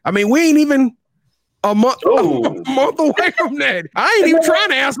guy. I mean, we ain't even a month away from that. I ain't even trying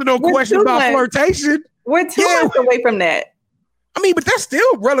to answer no question about flirtation. We're 2 months away from that. I mean, but that's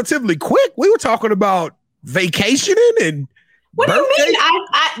still relatively quick. We were talking about vacationing and what do birthday? you mean?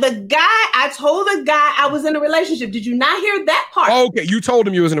 I told the guy I was in a relationship. Did you not hear that part? Oh, okay, you told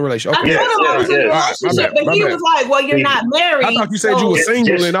him you was in a relationship. Okay. I told him I was in a relationship, but he was like, "Well, you're not married." I thought you said you were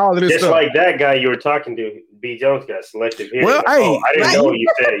single and all of this just stuff. Like that guy you were talking to, B. Jones got selective hearing. Well, hey, I didn't know you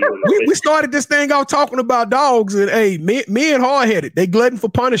said you were. We started this thing off talking about dogs, and hey, men hard-headed. They glutton for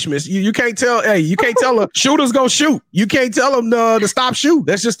punishments. You can't tell. Hey, you can't tell a shooter's gonna shoot. You can't tell them to stop shoot.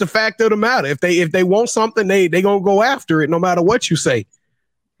 That's just the fact of the matter. If they want something, they gonna go after it, no matter what you say.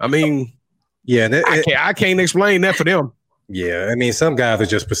 I mean, yeah, I can't explain that for them. Yeah, I mean, some guys are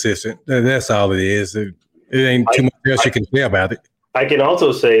just persistent. That's all it is. It ain't too much else you can say about it. I can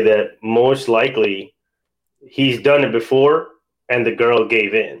also say that most likely he's done it before, and the girl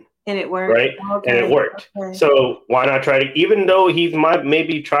gave in. And it worked. Right? Okay. And it worked. Okay. So why not try to, even though he might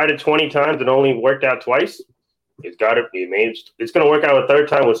maybe tried it 20 times and only worked out twice, it's going to work out a third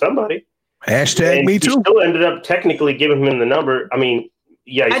time with somebody. Hashtag and me too. He still ended up technically giving him the number. I mean,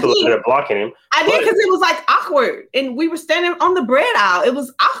 yeah, he still ended up blocking him. I did because it was like awkward. And we were standing on the bread aisle. It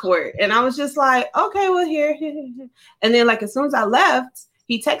was awkward. And I was just like, okay, well, here. And then like as soon as I left,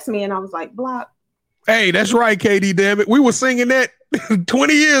 he texted me and I was like, block. Hey, that's right, KD, damn it. We were singing that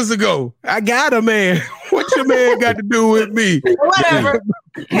 20 years ago. I got a man. What your man got to do with me? Whatever.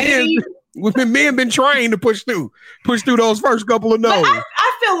 Men been trained to push through those first couple of no's.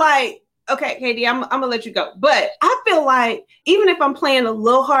 I feel like, okay, KD, I'm going to let you go. But I feel like even if I'm playing a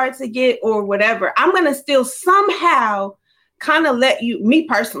little hard to get or whatever, I'm going to still somehow kind of me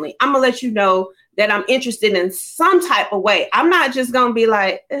personally, I'm going to let you know that I'm interested in some type of way. I'm not just going to be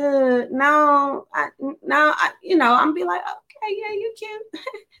like, no, I'm be like, okay, yeah, you cute.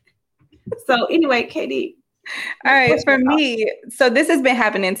 So anyway, KD. All right, for me, so this has been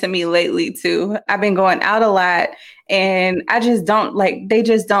happening to me lately too. I've been going out a lot and I just don't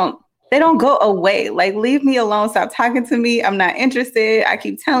they don't go away. Like, leave me alone. Stop talking to me. I'm not interested. I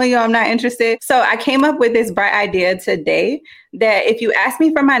keep telling you I'm not interested. So I came up with this bright idea today that if you ask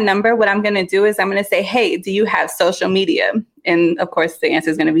me for my number, what I'm going to do is I'm going to say, hey, do you have social media? And of course, the answer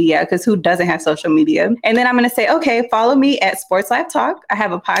is going to be yeah, because who doesn't have social media? And then I'm going to say, okay, follow me at Sports Life Talk. I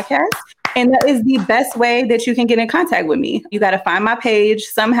have a podcast. And that is the best way that you can get in contact with me. You got to find my page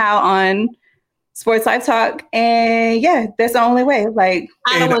somehow on Sports Life Talk, and yeah, that's the only way. Like,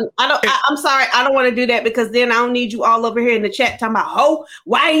 I'm sorry, I don't want to do that because then I don't need you all over here in the chat talking about, "Oh,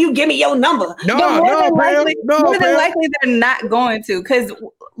 why didn't you give me your number?" More than likely they're not going to, because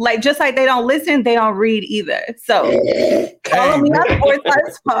like just like they don't listen, they don't read either. So follow me on Sports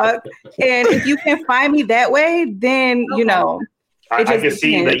Life Talk, and if you can find me that way, then you know. I can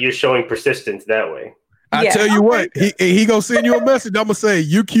see that you're showing persistence that way. I tell you what, he gonna send you a message. I'm gonna say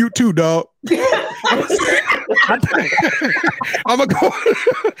you cute too, dog. I'm gonna go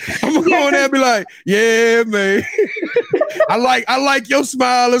in there and be like, yeah, man. I like your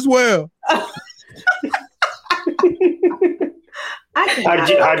smile as well.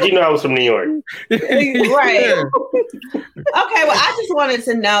 How'd you know I was from New York? Right. Okay, well, I just wanted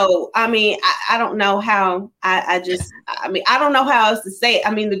to know. I mean, I don't know how. I don't know how else to say it.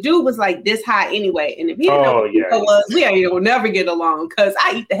 I mean, the dude was like this high anyway, and if he didn't know what was, we will never get along because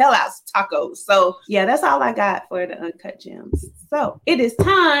I eat the hell out of tacos. So yeah, that's all I got for the Uncut Gems. So it is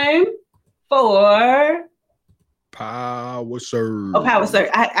time for Power Surge. Oh, Power Surge.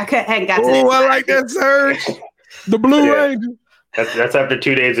 I hadn't got to that. Oh, I like that Surge. The Blue Ranger. That's after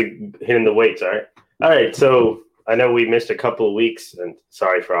 2 days of hitting the weights, all right. So I know we missed a couple of weeks, and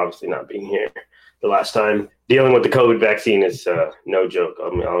sorry for obviously not being here the last time. Dealing with the COVID vaccine is no joke.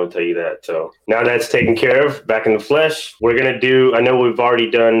 I'm going to tell you that. So now that's taken care of, back in the flesh, we're going to do, I know we've already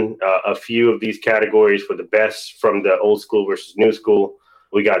done a few of these categories for the best from the old school versus new school.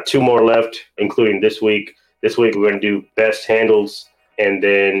 We got 2 more left, including this week. This week we're going to do best handles. And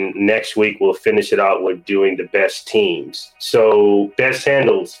then next week, we'll finish it out with doing the best teams. So best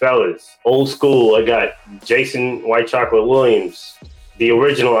handles, fellas. Old school, I got Jason White Chocolate Williams, the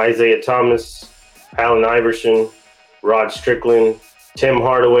original Isaiah Thomas, Allen Iverson, Rod Strickland, Tim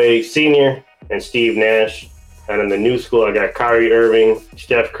Hardaway Sr. and Steve Nash. And in the new school, I got Kyrie Irving,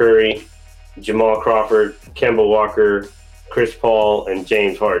 Steph Curry, Jamal Crawford, Kemba Walker, Chris Paul, and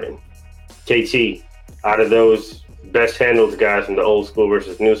James Harden. KT, out of those best handles guys from the old school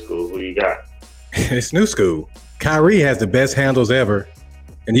versus new school, who do you got? It's new school. Kyrie has the best handles ever.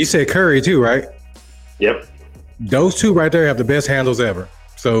 And you said Curry too, right? Yep. Those two right there have the best handles ever.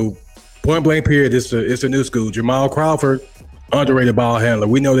 So point blank period, it's a new school. Jamal Crawford, underrated ball handler.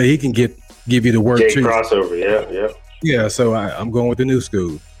 We know that he can give you the work too. Crossover, yeah. Yeah, so I'm going with the new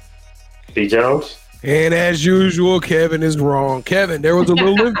school. D. Jones? And as usual, Kevin is wrong. Kevin, there was a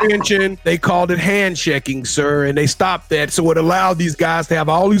little invention. They called it hand checking, sir, and they stopped that. So it allowed these guys to have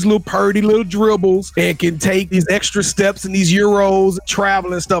all these little purdy little dribbles and can take these extra steps and these Euros,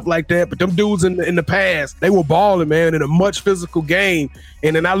 travel and stuff like that. But them dudes in the past, they were balling, man, in a much physical game.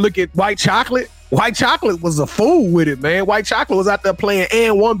 And then I look at White Chocolate. White Chocolate was a fool with it, man. White Chocolate was out there playing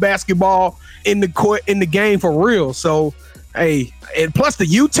and one basketball in the court, in the game for real. So, hey, and plus the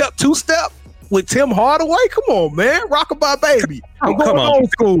UTEP two-step with Tim Hardaway. Come on, man. Rockabye baby. I'm going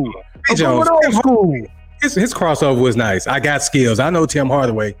old school. I'm going old school. His crossover was nice. I got skills. I know Tim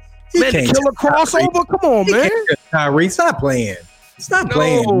Hardaway. Man, to kill a crossover? Come on, man. Kyrie, stop playing. Stop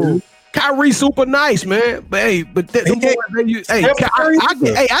playing, dude. Kyrie super nice, man. But hey, I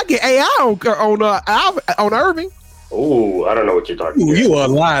get AI on Irving. Ooh, I don't know what you're talking about. You are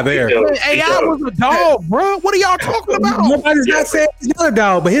live there. AI was a dog, bro. What are y'all talking about? Nobody's not saying he's not a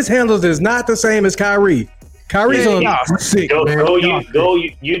dog, but his handles is not the same as Kyrie. Kyrie's sick, go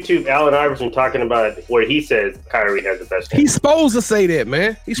YouTube Allen Iverson talking about where he says Kyrie has the best. He's supposed to say that,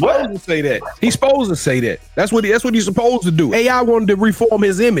 man. He's supposed to say that. He's supposed to say that. That's what he's supposed to do. AI wanted to reform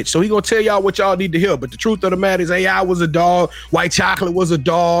his image, so he gonna tell y'all what y'all need to hear. But the truth of the matter is, AI was a dog. White Chocolate was a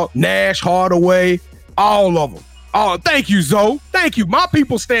dog. Nash, Hardaway, all of them. Oh, thank you, Zoe. Thank you. My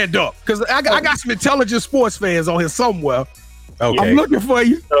people stand up because I got some intelligent sports fans on here somewhere. Okay. I'm looking for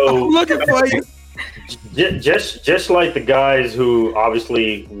you. I'm looking for you. Just like the guys who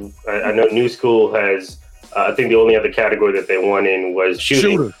obviously, I know New School has, I think the only other category that they won in was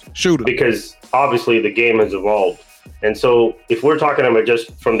shooting. Shooter. Because obviously the game has evolved. And so if we're talking about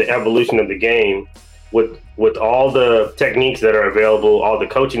just from the evolution of the game, with all the techniques that are available, all the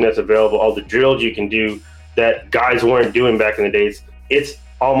coaching that's available, all the drills you can do that guys weren't doing back in the days, it's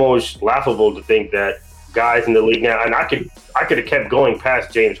almost laughable to think that guys in the league now, and I could have kept going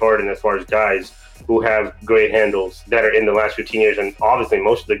past James Harden as far as guys who have great handles that are in the last 15 years, and obviously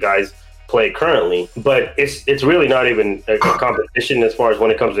most of the guys play currently, but it's really not even a competition as far as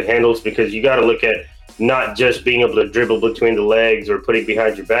when it comes to handles, because you got to look at not just being able to dribble between the legs or putting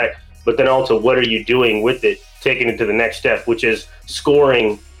behind your back, but then also what are you doing with it, taking it to the next step, which is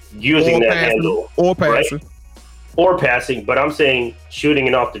scoring using that handle or passing, right? Or passing. But I'm saying shooting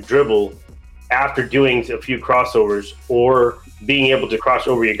it off the dribble after doing a few crossovers, or being able to cross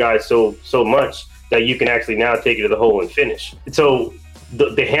over your guys so much that you can actually now take it to the hole and finish. So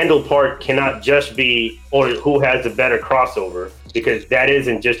the handle part cannot just be or who has the better crossover, because that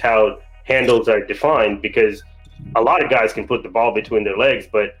isn't just how handles are defined, because a lot of guys can put the ball between their legs,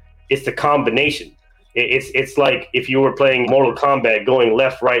 but it's the combination. It's like if you were playing Mortal Kombat, going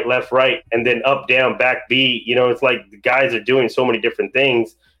left, right, and then up, down, back, B. You know, it's like the guys are doing so many different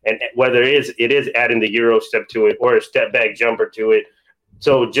things, and whether it is adding the Euro step to it or a step back jumper to it.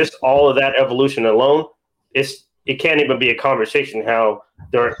 So just all of that evolution alone, it can't even be a conversation. How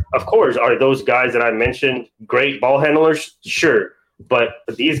there, of course, are those guys that I mentioned great ball handlers, sure, but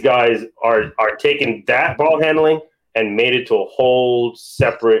these guys are taking that ball handling and made it to a whole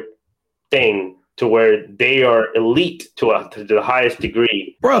separate thing, to where they are elite to the highest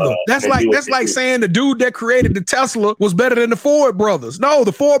degree. Brother, that's like saying the dude that created the Tesla was better than the Ford brothers. No,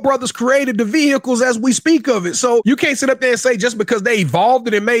 the Ford brothers created the vehicles as we speak of it. So you can't sit up there and say just because they evolved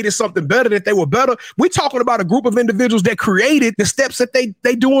it and made it something better that they were better. We're talking about a group of individuals that created the steps that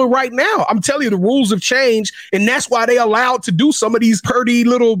they doing right now. I'm telling you, the rules have changed, and that's why they allowed to do some of these purdy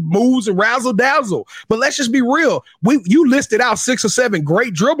little moves and razzle dazzle. But let's just be real. You listed out 6 or 7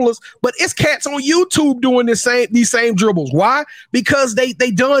 great dribblers, but it's cats on YouTube doing these same dribbles. Why? Because they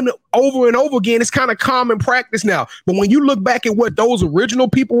done over and over again. It's kind of common practice now. But when you look back at what those original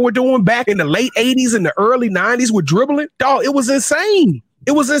people were doing back in the late 80s and the early 90s with dribbling, dog, it was insane.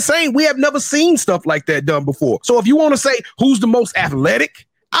 It was insane. We have never seen stuff like that done before. So if you want to say who's the most athletic,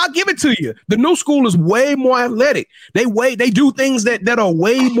 I'll give it to you. The new school is way more athletic. They do things that are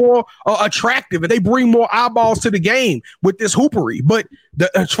way more attractive, and they bring more eyeballs to the game with this hoopery. But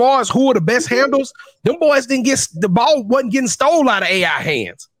as far as who are the best handles, them boys didn't get the ball wasn't getting stolen out of AI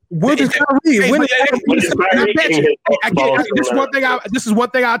hands. What is Kyrie? This is one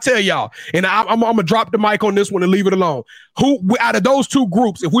thing I'll tell y'all, and I'm gonna drop the mic on this one and leave it alone. Who out of those two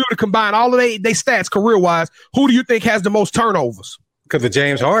groups, if we were to combine all of their stats career wise, who do you think has the most turnovers? Because of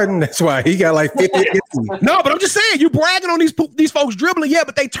James Harden, that's why he got like 50. No, but I'm just saying, you bragging on these folks dribbling, yeah,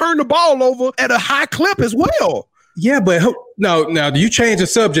 but they turn the ball over at a high clip as well. Yeah, but now do you change the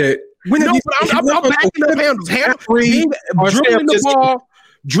subject? I'm backing up handles.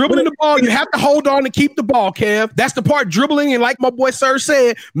 Dribbling the ball, you have to hold on to keep the ball, Kev. That's the part, dribbling, and like my boy Serge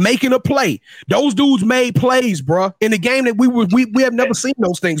said, making a play. Those dudes made plays, bro. In the game that we have never seen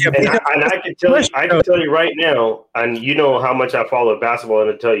those things. And I can tell you right now, and you know how much I follow basketball, and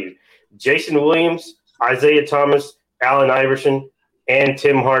I tell you, Jason Williams, Isaiah Thomas, Allen Iverson, and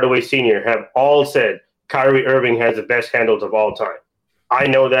Tim Hardaway Sr. have all said Kyrie Irving has the best handles of all time. I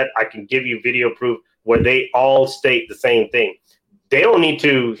know that. I can give you video proof where they all state the same thing. They don't need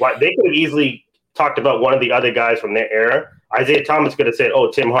to. They could have easily talked about one of the other guys from their era. Isaiah Thomas could have said,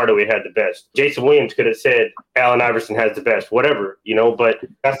 "Oh, Tim Hardaway had the best." Jason Williams could have said, "Allen Iverson has the best." Whatever, But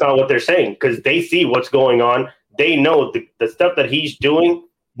that's not what they're saying because they see what's going on. They know the stuff that he's doing.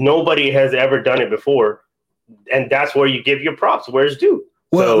 Nobody has ever done it before, and that's where you give your props. Where's due?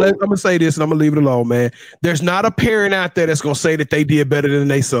 Well, I'm gonna say this, and I'm gonna leave it alone, man. There's not a parent out there that's gonna say that they did better than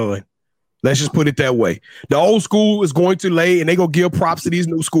their son. Let's just put it that way. The old school is going to lay, and they gonna give props to these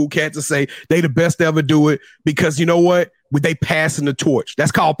new school cats and say they the best to ever do it because you know what? They passing the torch.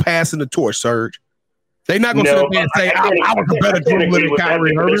 That's called passing the torch, Serge. They're not gonna sit there and say I was a better dribbler than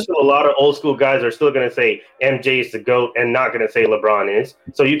Kyrie Irving. There's still a lot of old school guys are still gonna say MJ is the GOAT and not gonna say LeBron is.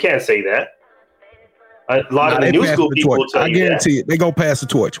 So you can't say that. A lot of the new school people will tell you that. I guarantee it. They gonna pass the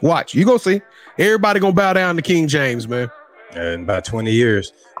torch. Watch. You gonna see. Everybody gonna bow down to King James, man. In about 20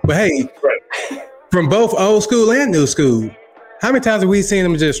 years. But hey, from both old school and new school, how many times have we seen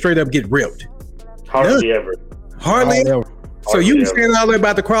them just straight up get ripped? Hardly ever. Hardly ever. So you were saying all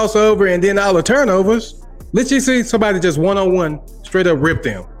about the crossover and then all the turnovers. Let's just see somebody just one-on-one straight up rip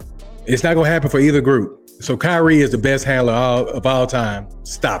them. It's not going to happen for either group. So Kyrie is the best handler of all time.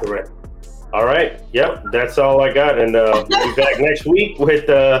 Stop it. All right. Yep. That's all I got. And we'll be back next week with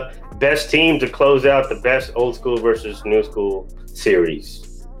the best team to close out the best old school versus new school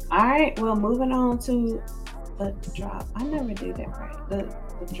series. All right. Well, moving on to the drop. I never do that right. The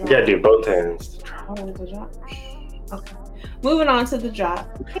drop. Yeah, do both hands. Oh, the drop. Okay. Moving on to the drop.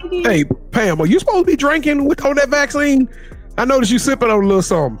 Hey, Pam, are you supposed to be drinking on that vaccine? I noticed you sipping on a little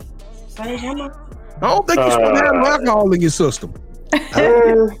something. Sorry, I don't think you're supposed to have alcohol in your system.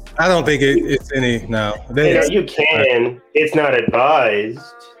 I don't think it's any. No. You can. It's not advised.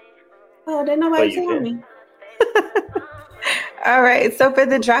 Oh, didn't nobody tell me. All right, so for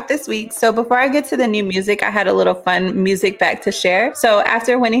the drop this week, so before I get to the new music, I had a little fun music fact to share. So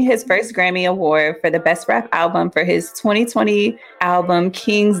after winning his first Grammy Award for the Best Rap Album for his 2020 album,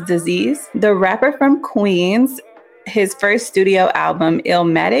 King's Disease, the rapper from Queens, his first studio album,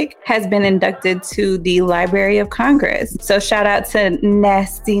 Illmatic, has been inducted to the Library of Congress. So shout out to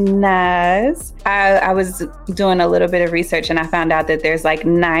Nasty Nas. I was doing a little bit of research and I found out that there's like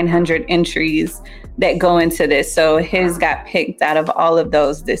 900 entries that go into this. So his got picked out of all of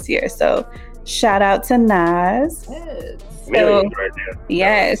those this year. So shout out to Nas.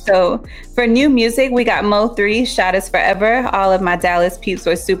 So for new music, we got Mo3, Shot Is Forever. All of my Dallas peeps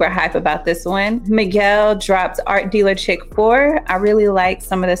were super hype about this one. Miguel dropped Art Dealer Chick 4. I really like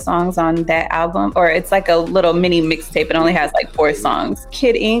some of the songs on that album, or it's like a little mini mixtape. It only has like 4 songs.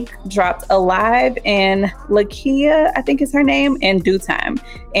 Kid Ink dropped Alive, and Lakia, I think is her name, in Due Time.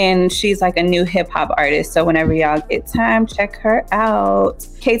 And she's like a new hip hop artist. So whenever y'all get time, check her out.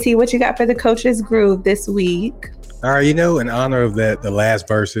 KT, what you got for the Coach's Groove this week? All right, in honor of that, the last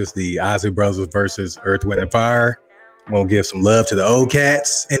verses, the Ozzy Brothers versus Earth, Wind, and Fire, I'm going to give some love to the old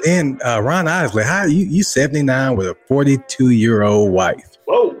cats. And then Ron Isley, how you 79 with a 42-year-old wife.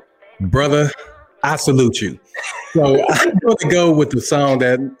 Whoa. Brother, I salute you. So I'm going to go with the song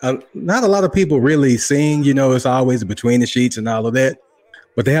that not a lot of people really sing. It's always Between the Sheets and all of that.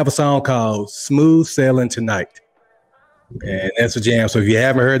 But they have a song called Smooth Sailing Tonight. And that's a jam. So if you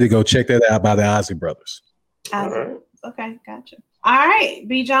haven't heard it, go check that out by the Ozzy Brothers. Okay, gotcha. All right,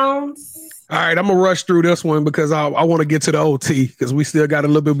 B. Jones. All right, I'm gonna rush through this one because I want to get to the OT because we still got a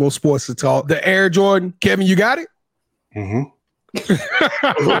little bit more sports to talk. The Air Jordan, Kevin, you got it? Mm-hmm.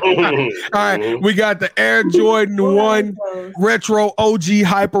 All right, we got the Air Jordan 1 Retro OG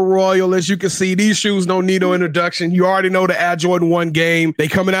Hyper Royal. As you can see, these shoes don't need no introduction. You already know the Air Jordan 1 game. They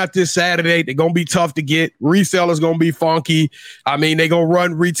coming out this Saturday. They're going to be tough to get. Resellers going to be funky. I mean, they're going to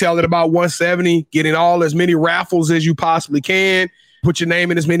run retail at about $170, getting as many raffles as you possibly can. put your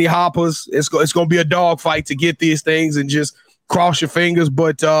name in as many hoppers. It's going to be a dogfight to get these things, and just cross your fingers.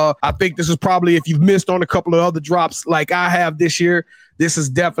 But I think this is probably, if you've missed on a couple of other drops like I have this year, this is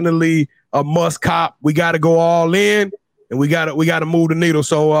definitely a must cop. We got to go all in, and we got to move the needle.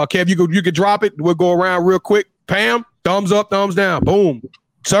 So Kev, you could drop it. We'll go around real quick. Pam, thumbs up, thumbs down. Boom.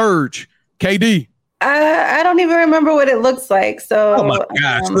 Serge, KD. I don't even remember what it looks like. So, oh my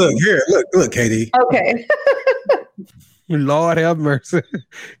gosh! Look here, look, KD. Okay. Lord have mercy.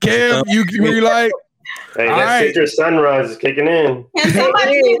 Kev, you like? Hey, that citrus sunrise is kicking in. Can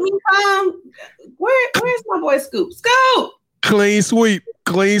somebody give me some? Where's my boy Scoop? Scoop! Clean sweep.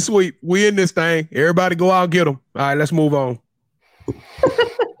 We in this thing. Everybody go out and get them. All right, let's move on.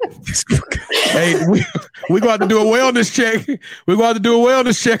 Hey, we going to do a wellness check. We're going to do a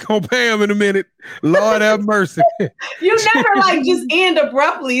wellness check on Pam in a minute. Lord have mercy. You never just end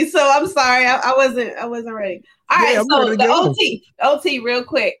abruptly, so I'm sorry. I wasn't ready. All right, so the OT real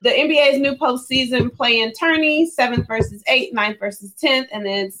quick. The NBA's new postseason play-in tourney, 7th versus 8th, 9th versus 10th, and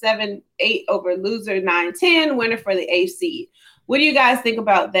then 7-8 over loser 9-10, winner for the 8th seed. What do you guys think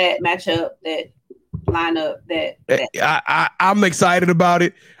about that matchup, that lineup? I'm excited about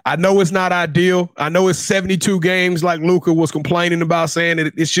it. I know it's not ideal. I know it's 72 games like Luka was complaining about, saying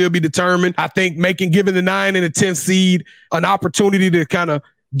that it should be determined. I think giving the 9 and the 10th seed an opportunity to kind of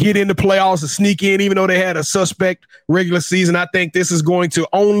get into playoffs and sneak in, even though they had a suspect regular season. I think this is going to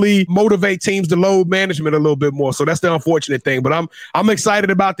only motivate teams to load management a little bit more. So that's the unfortunate thing. But I'm excited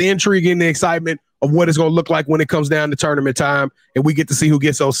about the intrigue and the excitement of what it's going to look like when it comes down to tournament time and we get to see who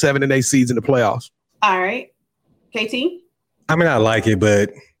gets those 7 and 8 seeds in the playoffs. All right. KT? I mean, I like it,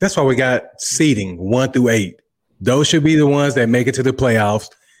 but that's why we got seeding 1 through 8. Those should be the ones that make it to the playoffs.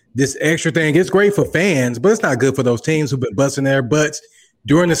 This extra thing, it's great for fans, but it's not good for those teams who've been busting their butts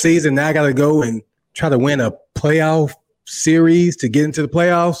during the season. Now I got to go and try to win a playoff series to get into the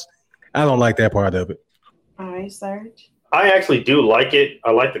playoffs. I don't like that part of it. All right, Serge. I actually do like it.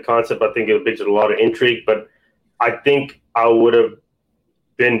 I like the concept. I think it brings a lot of intrigue, but I think I would have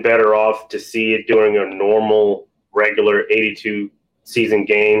been better off to see it during a normal, regular 82 season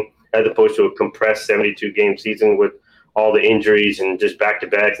game as opposed to a compressed 72 game season with all the injuries and just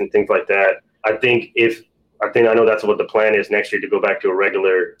back-to-backs and things like that. I know that's what the plan is next year, to go back to a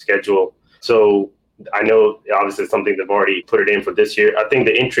regular schedule. So I know obviously it's something they've already put it in for this year. I think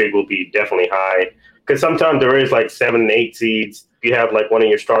the intrigue will be definitely high because sometimes there is 7 and 8 seeds. If you have one of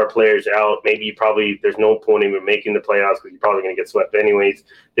your star players out, maybe there's no point in making the playoffs because you're probably going to get swept anyways.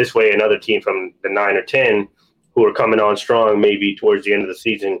 This way, another team from the 9 or 10 who are coming on strong maybe towards the end of the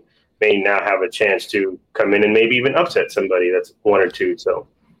season may now have a chance to come in and maybe even upset somebody that's 1 or 2. So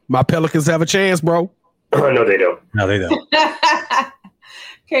my Pelicans have a chance, bro. No, they don't. No, they don't.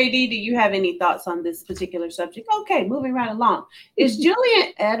 KD, do you have any thoughts on this particular subject? Okay, moving right along. Is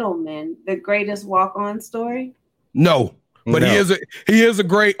Julian Edelman the greatest walk-on story? No. But he is a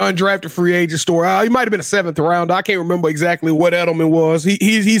great undrafted free agent story. He might have been a 7th round. I can't remember exactly what Edelman was.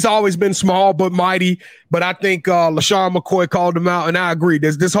 He's always been small but mighty. But I think LaShawn McCoy called him out, and I agree.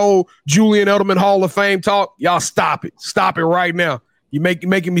 There's this whole Julian Edelman Hall of Fame talk. Y'all stop it. Stop it right now. You're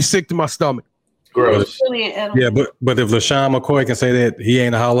making me sick to my stomach. Gross. Yeah, but if LaShawn McCoy can say that, he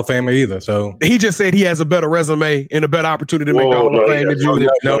ain't a Hall of Famer either. So he just said he has a better resume and a better opportunity to make the Hall of Fame than Julian.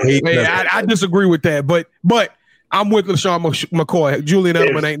 I disagree with that. But I'm with LaShawn McCoy. Julian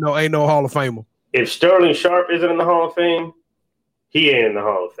Edelman ain't no Hall of Famer. If Sterling Sharp isn't in the Hall of Fame, he ain't in the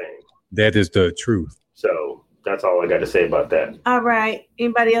Hall of Fame. That is the truth. So that's all I got to say about that. All right.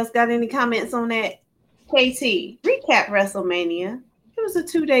 Anybody else got any comments on that? KT, recap WrestleMania. It was a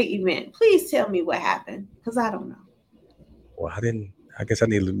 2-day event. Please tell me what happened, because I don't know. Well, I guess I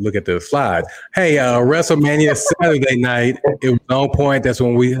need to look at the slide. Hey, WrestleMania Saturday night. It was on point. That's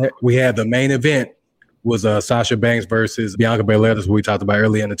when we had the main event. Was Sasha Banks versus Bianca Belair, as we talked about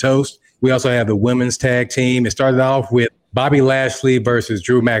earlier in the toast. We also have the women's tag team. It started off with Bobby Lashley versus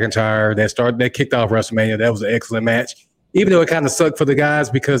Drew McIntyre. That kicked off WrestleMania. That was an excellent match. Even though it kind of sucked for the guys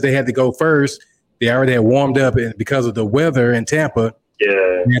because they had to go first. They already had warmed up, and because of the weather in Tampa,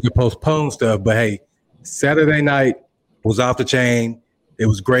 they had to postpone stuff. But hey, Saturday night was off the chain. It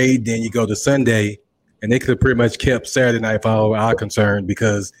was great. Then you go to Sunday, and they could have pretty much kept Saturday night for all our concern,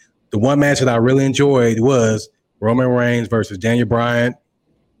 because the one match that I really enjoyed was Roman Reigns versus Daniel Bryan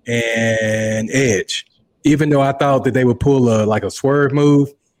and Edge. Even though I thought that they would pull a swerve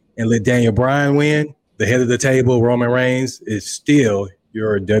move and let Daniel Bryan win, the head of the table, Roman Reigns, is still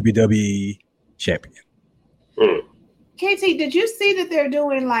your WWE champion. KT, did you see that they're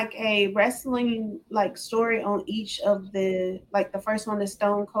doing like a wrestling like story on each of the the first one is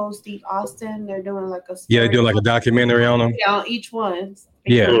Stone Cold Steve Austin. They're doing like a story Yeah, they do like a documentary on them. on each one.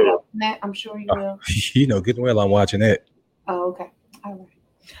 Yeah. That, I'm sure you will. You know, good and well I'm watching that. Oh, okay. All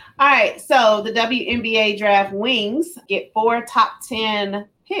right. So the WNBA draft wings get 4 top 10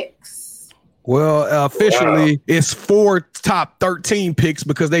 picks. Well, officially, it's 4 top 13 picks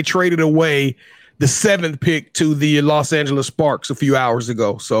because they traded away the 7th pick to the Los Angeles Sparks a few hours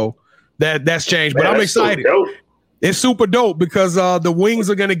ago. So that's changed. But I'm excited. It's super dope because the Wings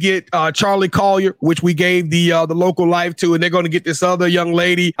are going to get Charlie Collier, which we gave the local life to, and they're going to get this other young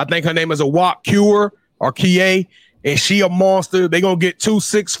lady. I think her name is Awak Kure or Kie, and she a monster. They're going to get 2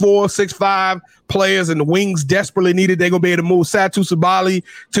 6'4", 6'5" players, and the Wings desperately needed. They're going to be able to move Satu Sabali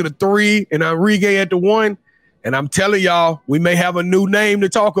to the 3 and Enrique at the 1. And I'm telling y'all, we may have a new name to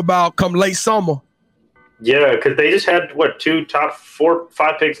talk about come late summer. Yeah, because they just had 2 top 4,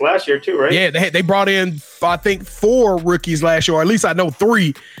 5 picks last year too, right? Yeah, they brought in I think 4 rookies last year, or at least I know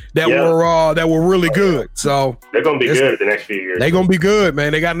 3 that were really good. So they're gonna be good the next few years. They're gonna be good,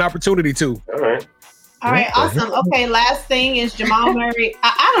 man. They got an opportunity to. All right. Awesome. Okay, last thing is Jamal Murray.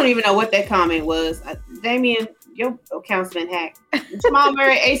 I don't even know what that comment was. Damien, your account's been hacked. Jamal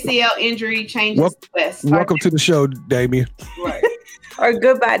Murray ACL injury changes West. Welcome to the show, Damien. Right. Or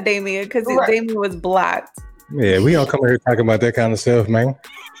goodbye, Damien, because Damien was blocked. Yeah, we don't come here talking about that kind of stuff, man.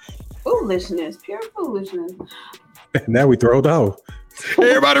 Foolishness, pure foolishness. Now we throw it off.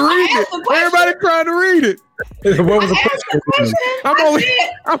 Everybody read it. Everybody trying to read it. What was the question?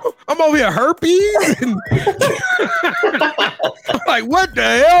 I'm over here herpes. I'm like, what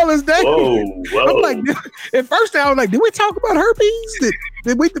the hell is that? Whoa. I'm like, at first I was like, did we talk about herpes?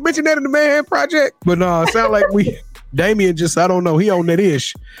 Did we mention that in the Man Project? But no, it sounded like Damien just, I don't know, he on that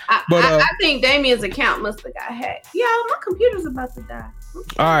ish. I think Damien's account must have got hacked. Yeah, my computer's about to die.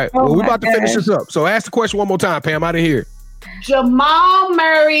 All right, well, we're about to finish this up. So ask the question one more time, Pam. I didn't hear it. Jamal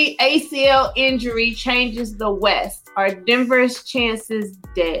Murray ACL injury changes the West. Are Denver's chances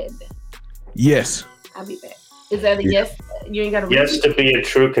dead? Yes. I'll be back. Is that a yes? You ain't got to. Yes, to be a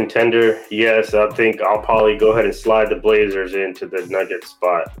true contender. Yes, I think I'll probably go ahead and slide the Blazers into the Nuggets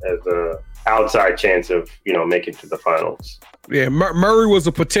spot as a outside chance of making to the finals. Yeah, Murray was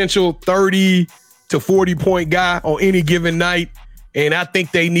a potential 30 to 40 point guy on any given night. And I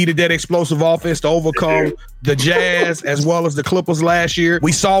think they needed that explosive offense to overcome the Jazz as well as the Clippers last year.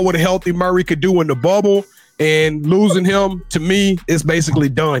 We saw what a healthy Murray could do in the bubble, and losing him, to me, is basically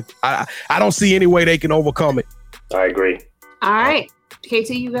done. I don't see any way they can overcome it. I agree. All right. KT,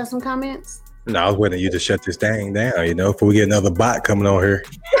 you got some comments? No, I was waiting for you to shut this thing down, before we get another bot coming on here.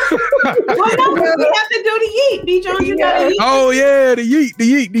 Well, no, we have to do the yeet. B. Jones, you got to yeet. Oh, yeah, the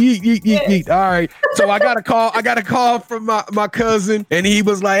yeet. All right. So I got a call from my cousin, and he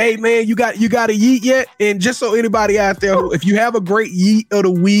was like, hey, man, you got a yeet yet? And just so anybody out there, if you have a great yeet of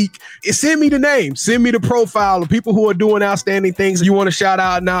the week, send me the name. Send me the profile of people who are doing outstanding things you want to shout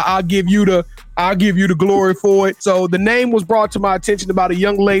out. Now, I'll give you the glory for it. So the name was brought to my attention about a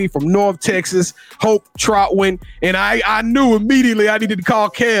young lady from North Texas, Hope Troutwin. And I knew immediately I needed to call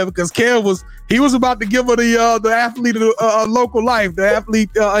Kev because Kev was about to give her the athlete of the local life, the athlete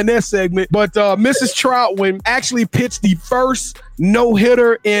in that segment. But Mrs. Troutwin actually pitched the first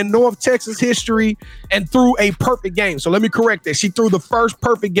no-hitter in North Texas history and threw a perfect game. So let me correct that. She threw the first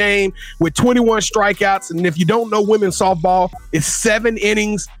perfect game with 21 strikeouts. And if you don't know women's softball, it's 7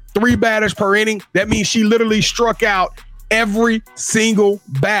 innings, 3 batters per inning. That means she literally struck out every single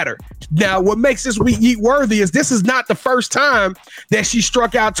batter. Now, what makes this week yeet worthy is this is not the first time that she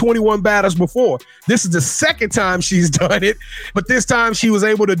struck out 21 batters before. This is the second time she's done it, but this time she was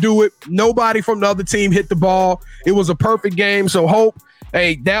able to do it. Nobody from the other team hit the ball. It was a perfect game. So Hope,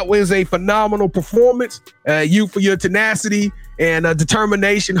 hey, that was a phenomenal performance. You for your tenacity and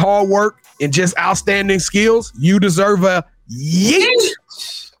determination, hard work, and just outstanding skills. You deserve a yeet.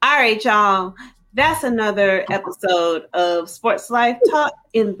 All right, y'all. That's another episode of Sports Life Talk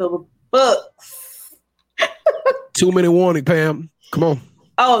in the books. 2-minute warning, Pam. Come on.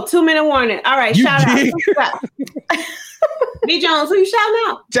 Oh, 2-minute warning. All right, shout out. B. Jones, who you shouting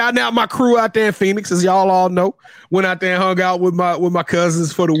out? Shouting out my crew out there in Phoenix, as y'all all know. Went out there and hung out with my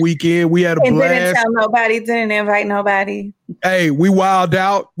cousins for the weekend. We had a blast. Didn't tell nobody, didn't invite nobody. Hey, we wilded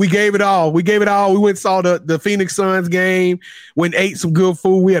out. We gave it all. We went and saw the Phoenix Suns game, went and ate some good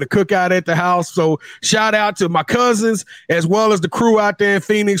food. We had a cookout at the house. So shout out to my cousins as well as the crew out there in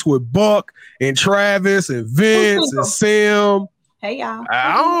Phoenix with Buck and Travis and Vince and Sim. Hey, y'all.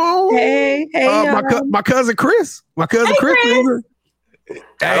 Hey, y'all. My cousin Chris. My cousin Chris.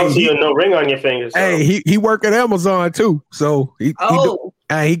 I don't see no ring on your finger. So. Hey, he work at Amazon too, so he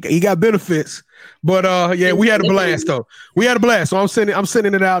got benefits. But yeah, we had a blast though. We had a blast. So I'm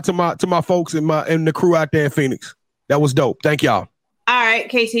sending it out to my folks and the crew out there in Phoenix. That was dope. Thank y'all. All right,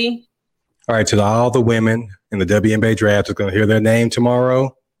 KT. All right, to all the women in the WNBA draft who's going to hear their name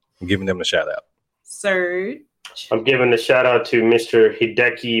tomorrow, I'm giving them a shout out. Serge. I'm giving a shout out to Mr.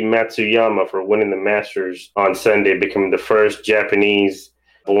 Hideki Matsuyama for winning the Masters on Sunday, becoming the first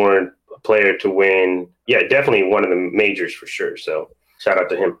Japanese-born player to win. Yeah, definitely one of the majors for sure. So shout out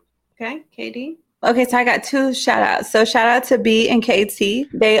to him. Okay, KD. Okay, so I got 2 shout outs. So shout out to B and KT.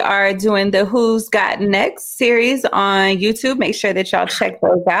 They are doing the Who's Got Next series on YouTube. Make sure that y'all check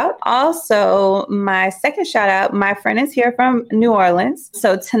those out. Also, my second shout out, my friend is here from New Orleans.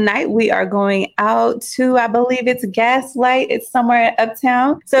 So tonight we are going out to, I believe it's Gaslight. It's somewhere in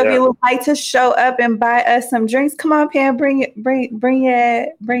Uptown. So if you would like to show up and buy us some drinks, come on, Pam, bring it. I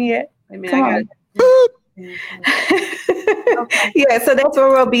mean, come on. Okay. Yeah, so that's where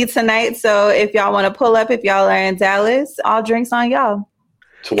we'll be tonight. So if y'all want to pull up, if y'all are in Dallas, all drinks on y'all.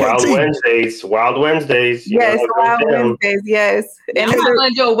 It's Wild Wednesdays. Wild Wednesdays. Yes, Wild Wednesdays. Yes. And I'm going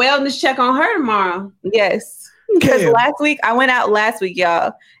to do a wellness check on her tomorrow. Yes. Because I went out last week,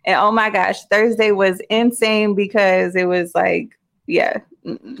 y'all. And oh my gosh, Thursday was insane because it was like, yeah.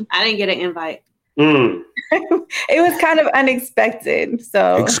 I didn't get an invite. It was kind of unexpected.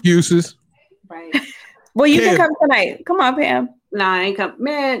 So excuses. Right. Well, you can come tonight. Come on, Pam. No, I ain't come.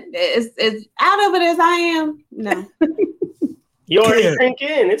 Man, it's out of it as I am. No. You already drink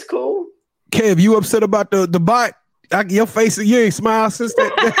in. It's cool. Kev, you upset about the bite? Your face, you ain't smiled since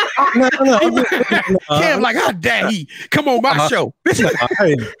that. Kev, like, how dare he come on my show?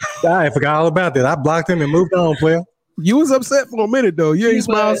 I forgot all about that. I blocked him and moved on, player. You was upset for a minute though. You ain't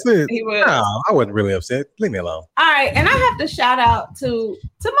smiled since. No, I wasn't really upset. Leave me alone. All right, and I have to shout out to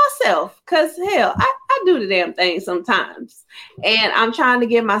myself because hell, I do the damn thing sometimes, and I'm trying to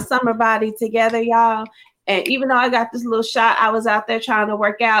get my summer body together, y'all. And even though I got this little shot, I was out there trying to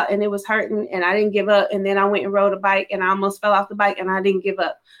work out, and it was hurting, and I didn't give up. And then I went and rode a bike, and I almost fell off the bike, and I didn't give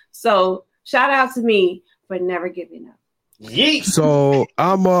up. So shout out to me for never giving up. Yeet. So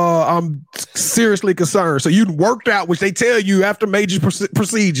I'm seriously concerned. So you worked out, which they tell you after major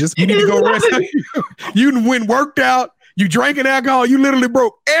procedures, you need to go rest. You went worked out. You drinking alcohol. You literally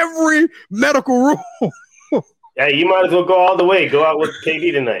broke every medical rule. Hey, you might as well go all the way. Go out with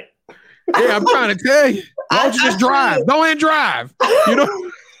KD tonight. Yeah, I'm trying to tell you. Why don't you just drive? Go and drive. You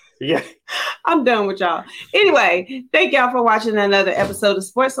know. Yeah. I'm done with y'all. Anyway, thank y'all for watching another episode of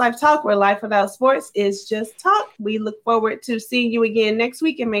Sports Life Talk, where life without sports is just talk. We look forward to seeing you again next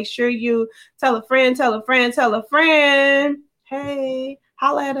week, and make sure you tell a friend, tell a friend, tell a friend. Hey,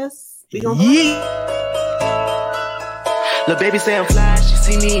 holla at us. We gonna Lil' baby say I'm fly, she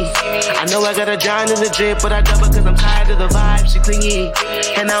see me. I know I gotta drown in the drip, but I double cause I'm tired of the vibe, she clingy.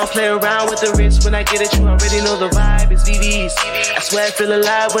 And I don't play around with the wrist, when I get it, you already know the vibe, it's VVs. I swear I feel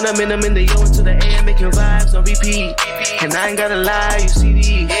alive when I'm in the yo into the air, making vibes on repeat. And I ain't gotta lie, you see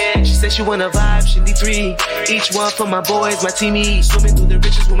these. She said she wanna vibe, she need 3. Each one for my boys, my teamies. Swimming through the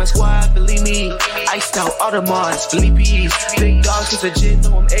riches with my squad, believe me. Iced out Audemars, Philippi's. Big dogs, cause a gin,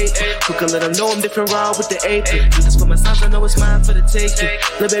 know I'm 8. Cook and let them know I'm different raw with the 8. Do this for my sons, I know it's mine for the taking.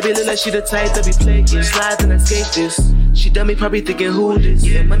 Lil' baby look like she the type that be playing. Slides and I skate this. She done me probably thinking who this.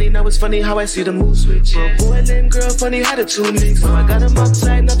 Yeah, money now it's funny how I see the mood switch. But boy and girl funny how the 2 mix. Now I got them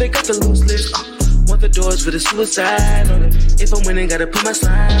upside, now they got the loose lips. Want the doors with a suicide on it. If I'm winning, gotta put my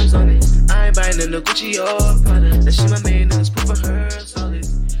slimes on it. I ain't buying in the Gucci or Prada. That shit my man, that's proof for her solid.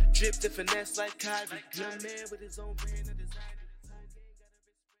 Drip the finesse like Kyrie. Young man with his own brand.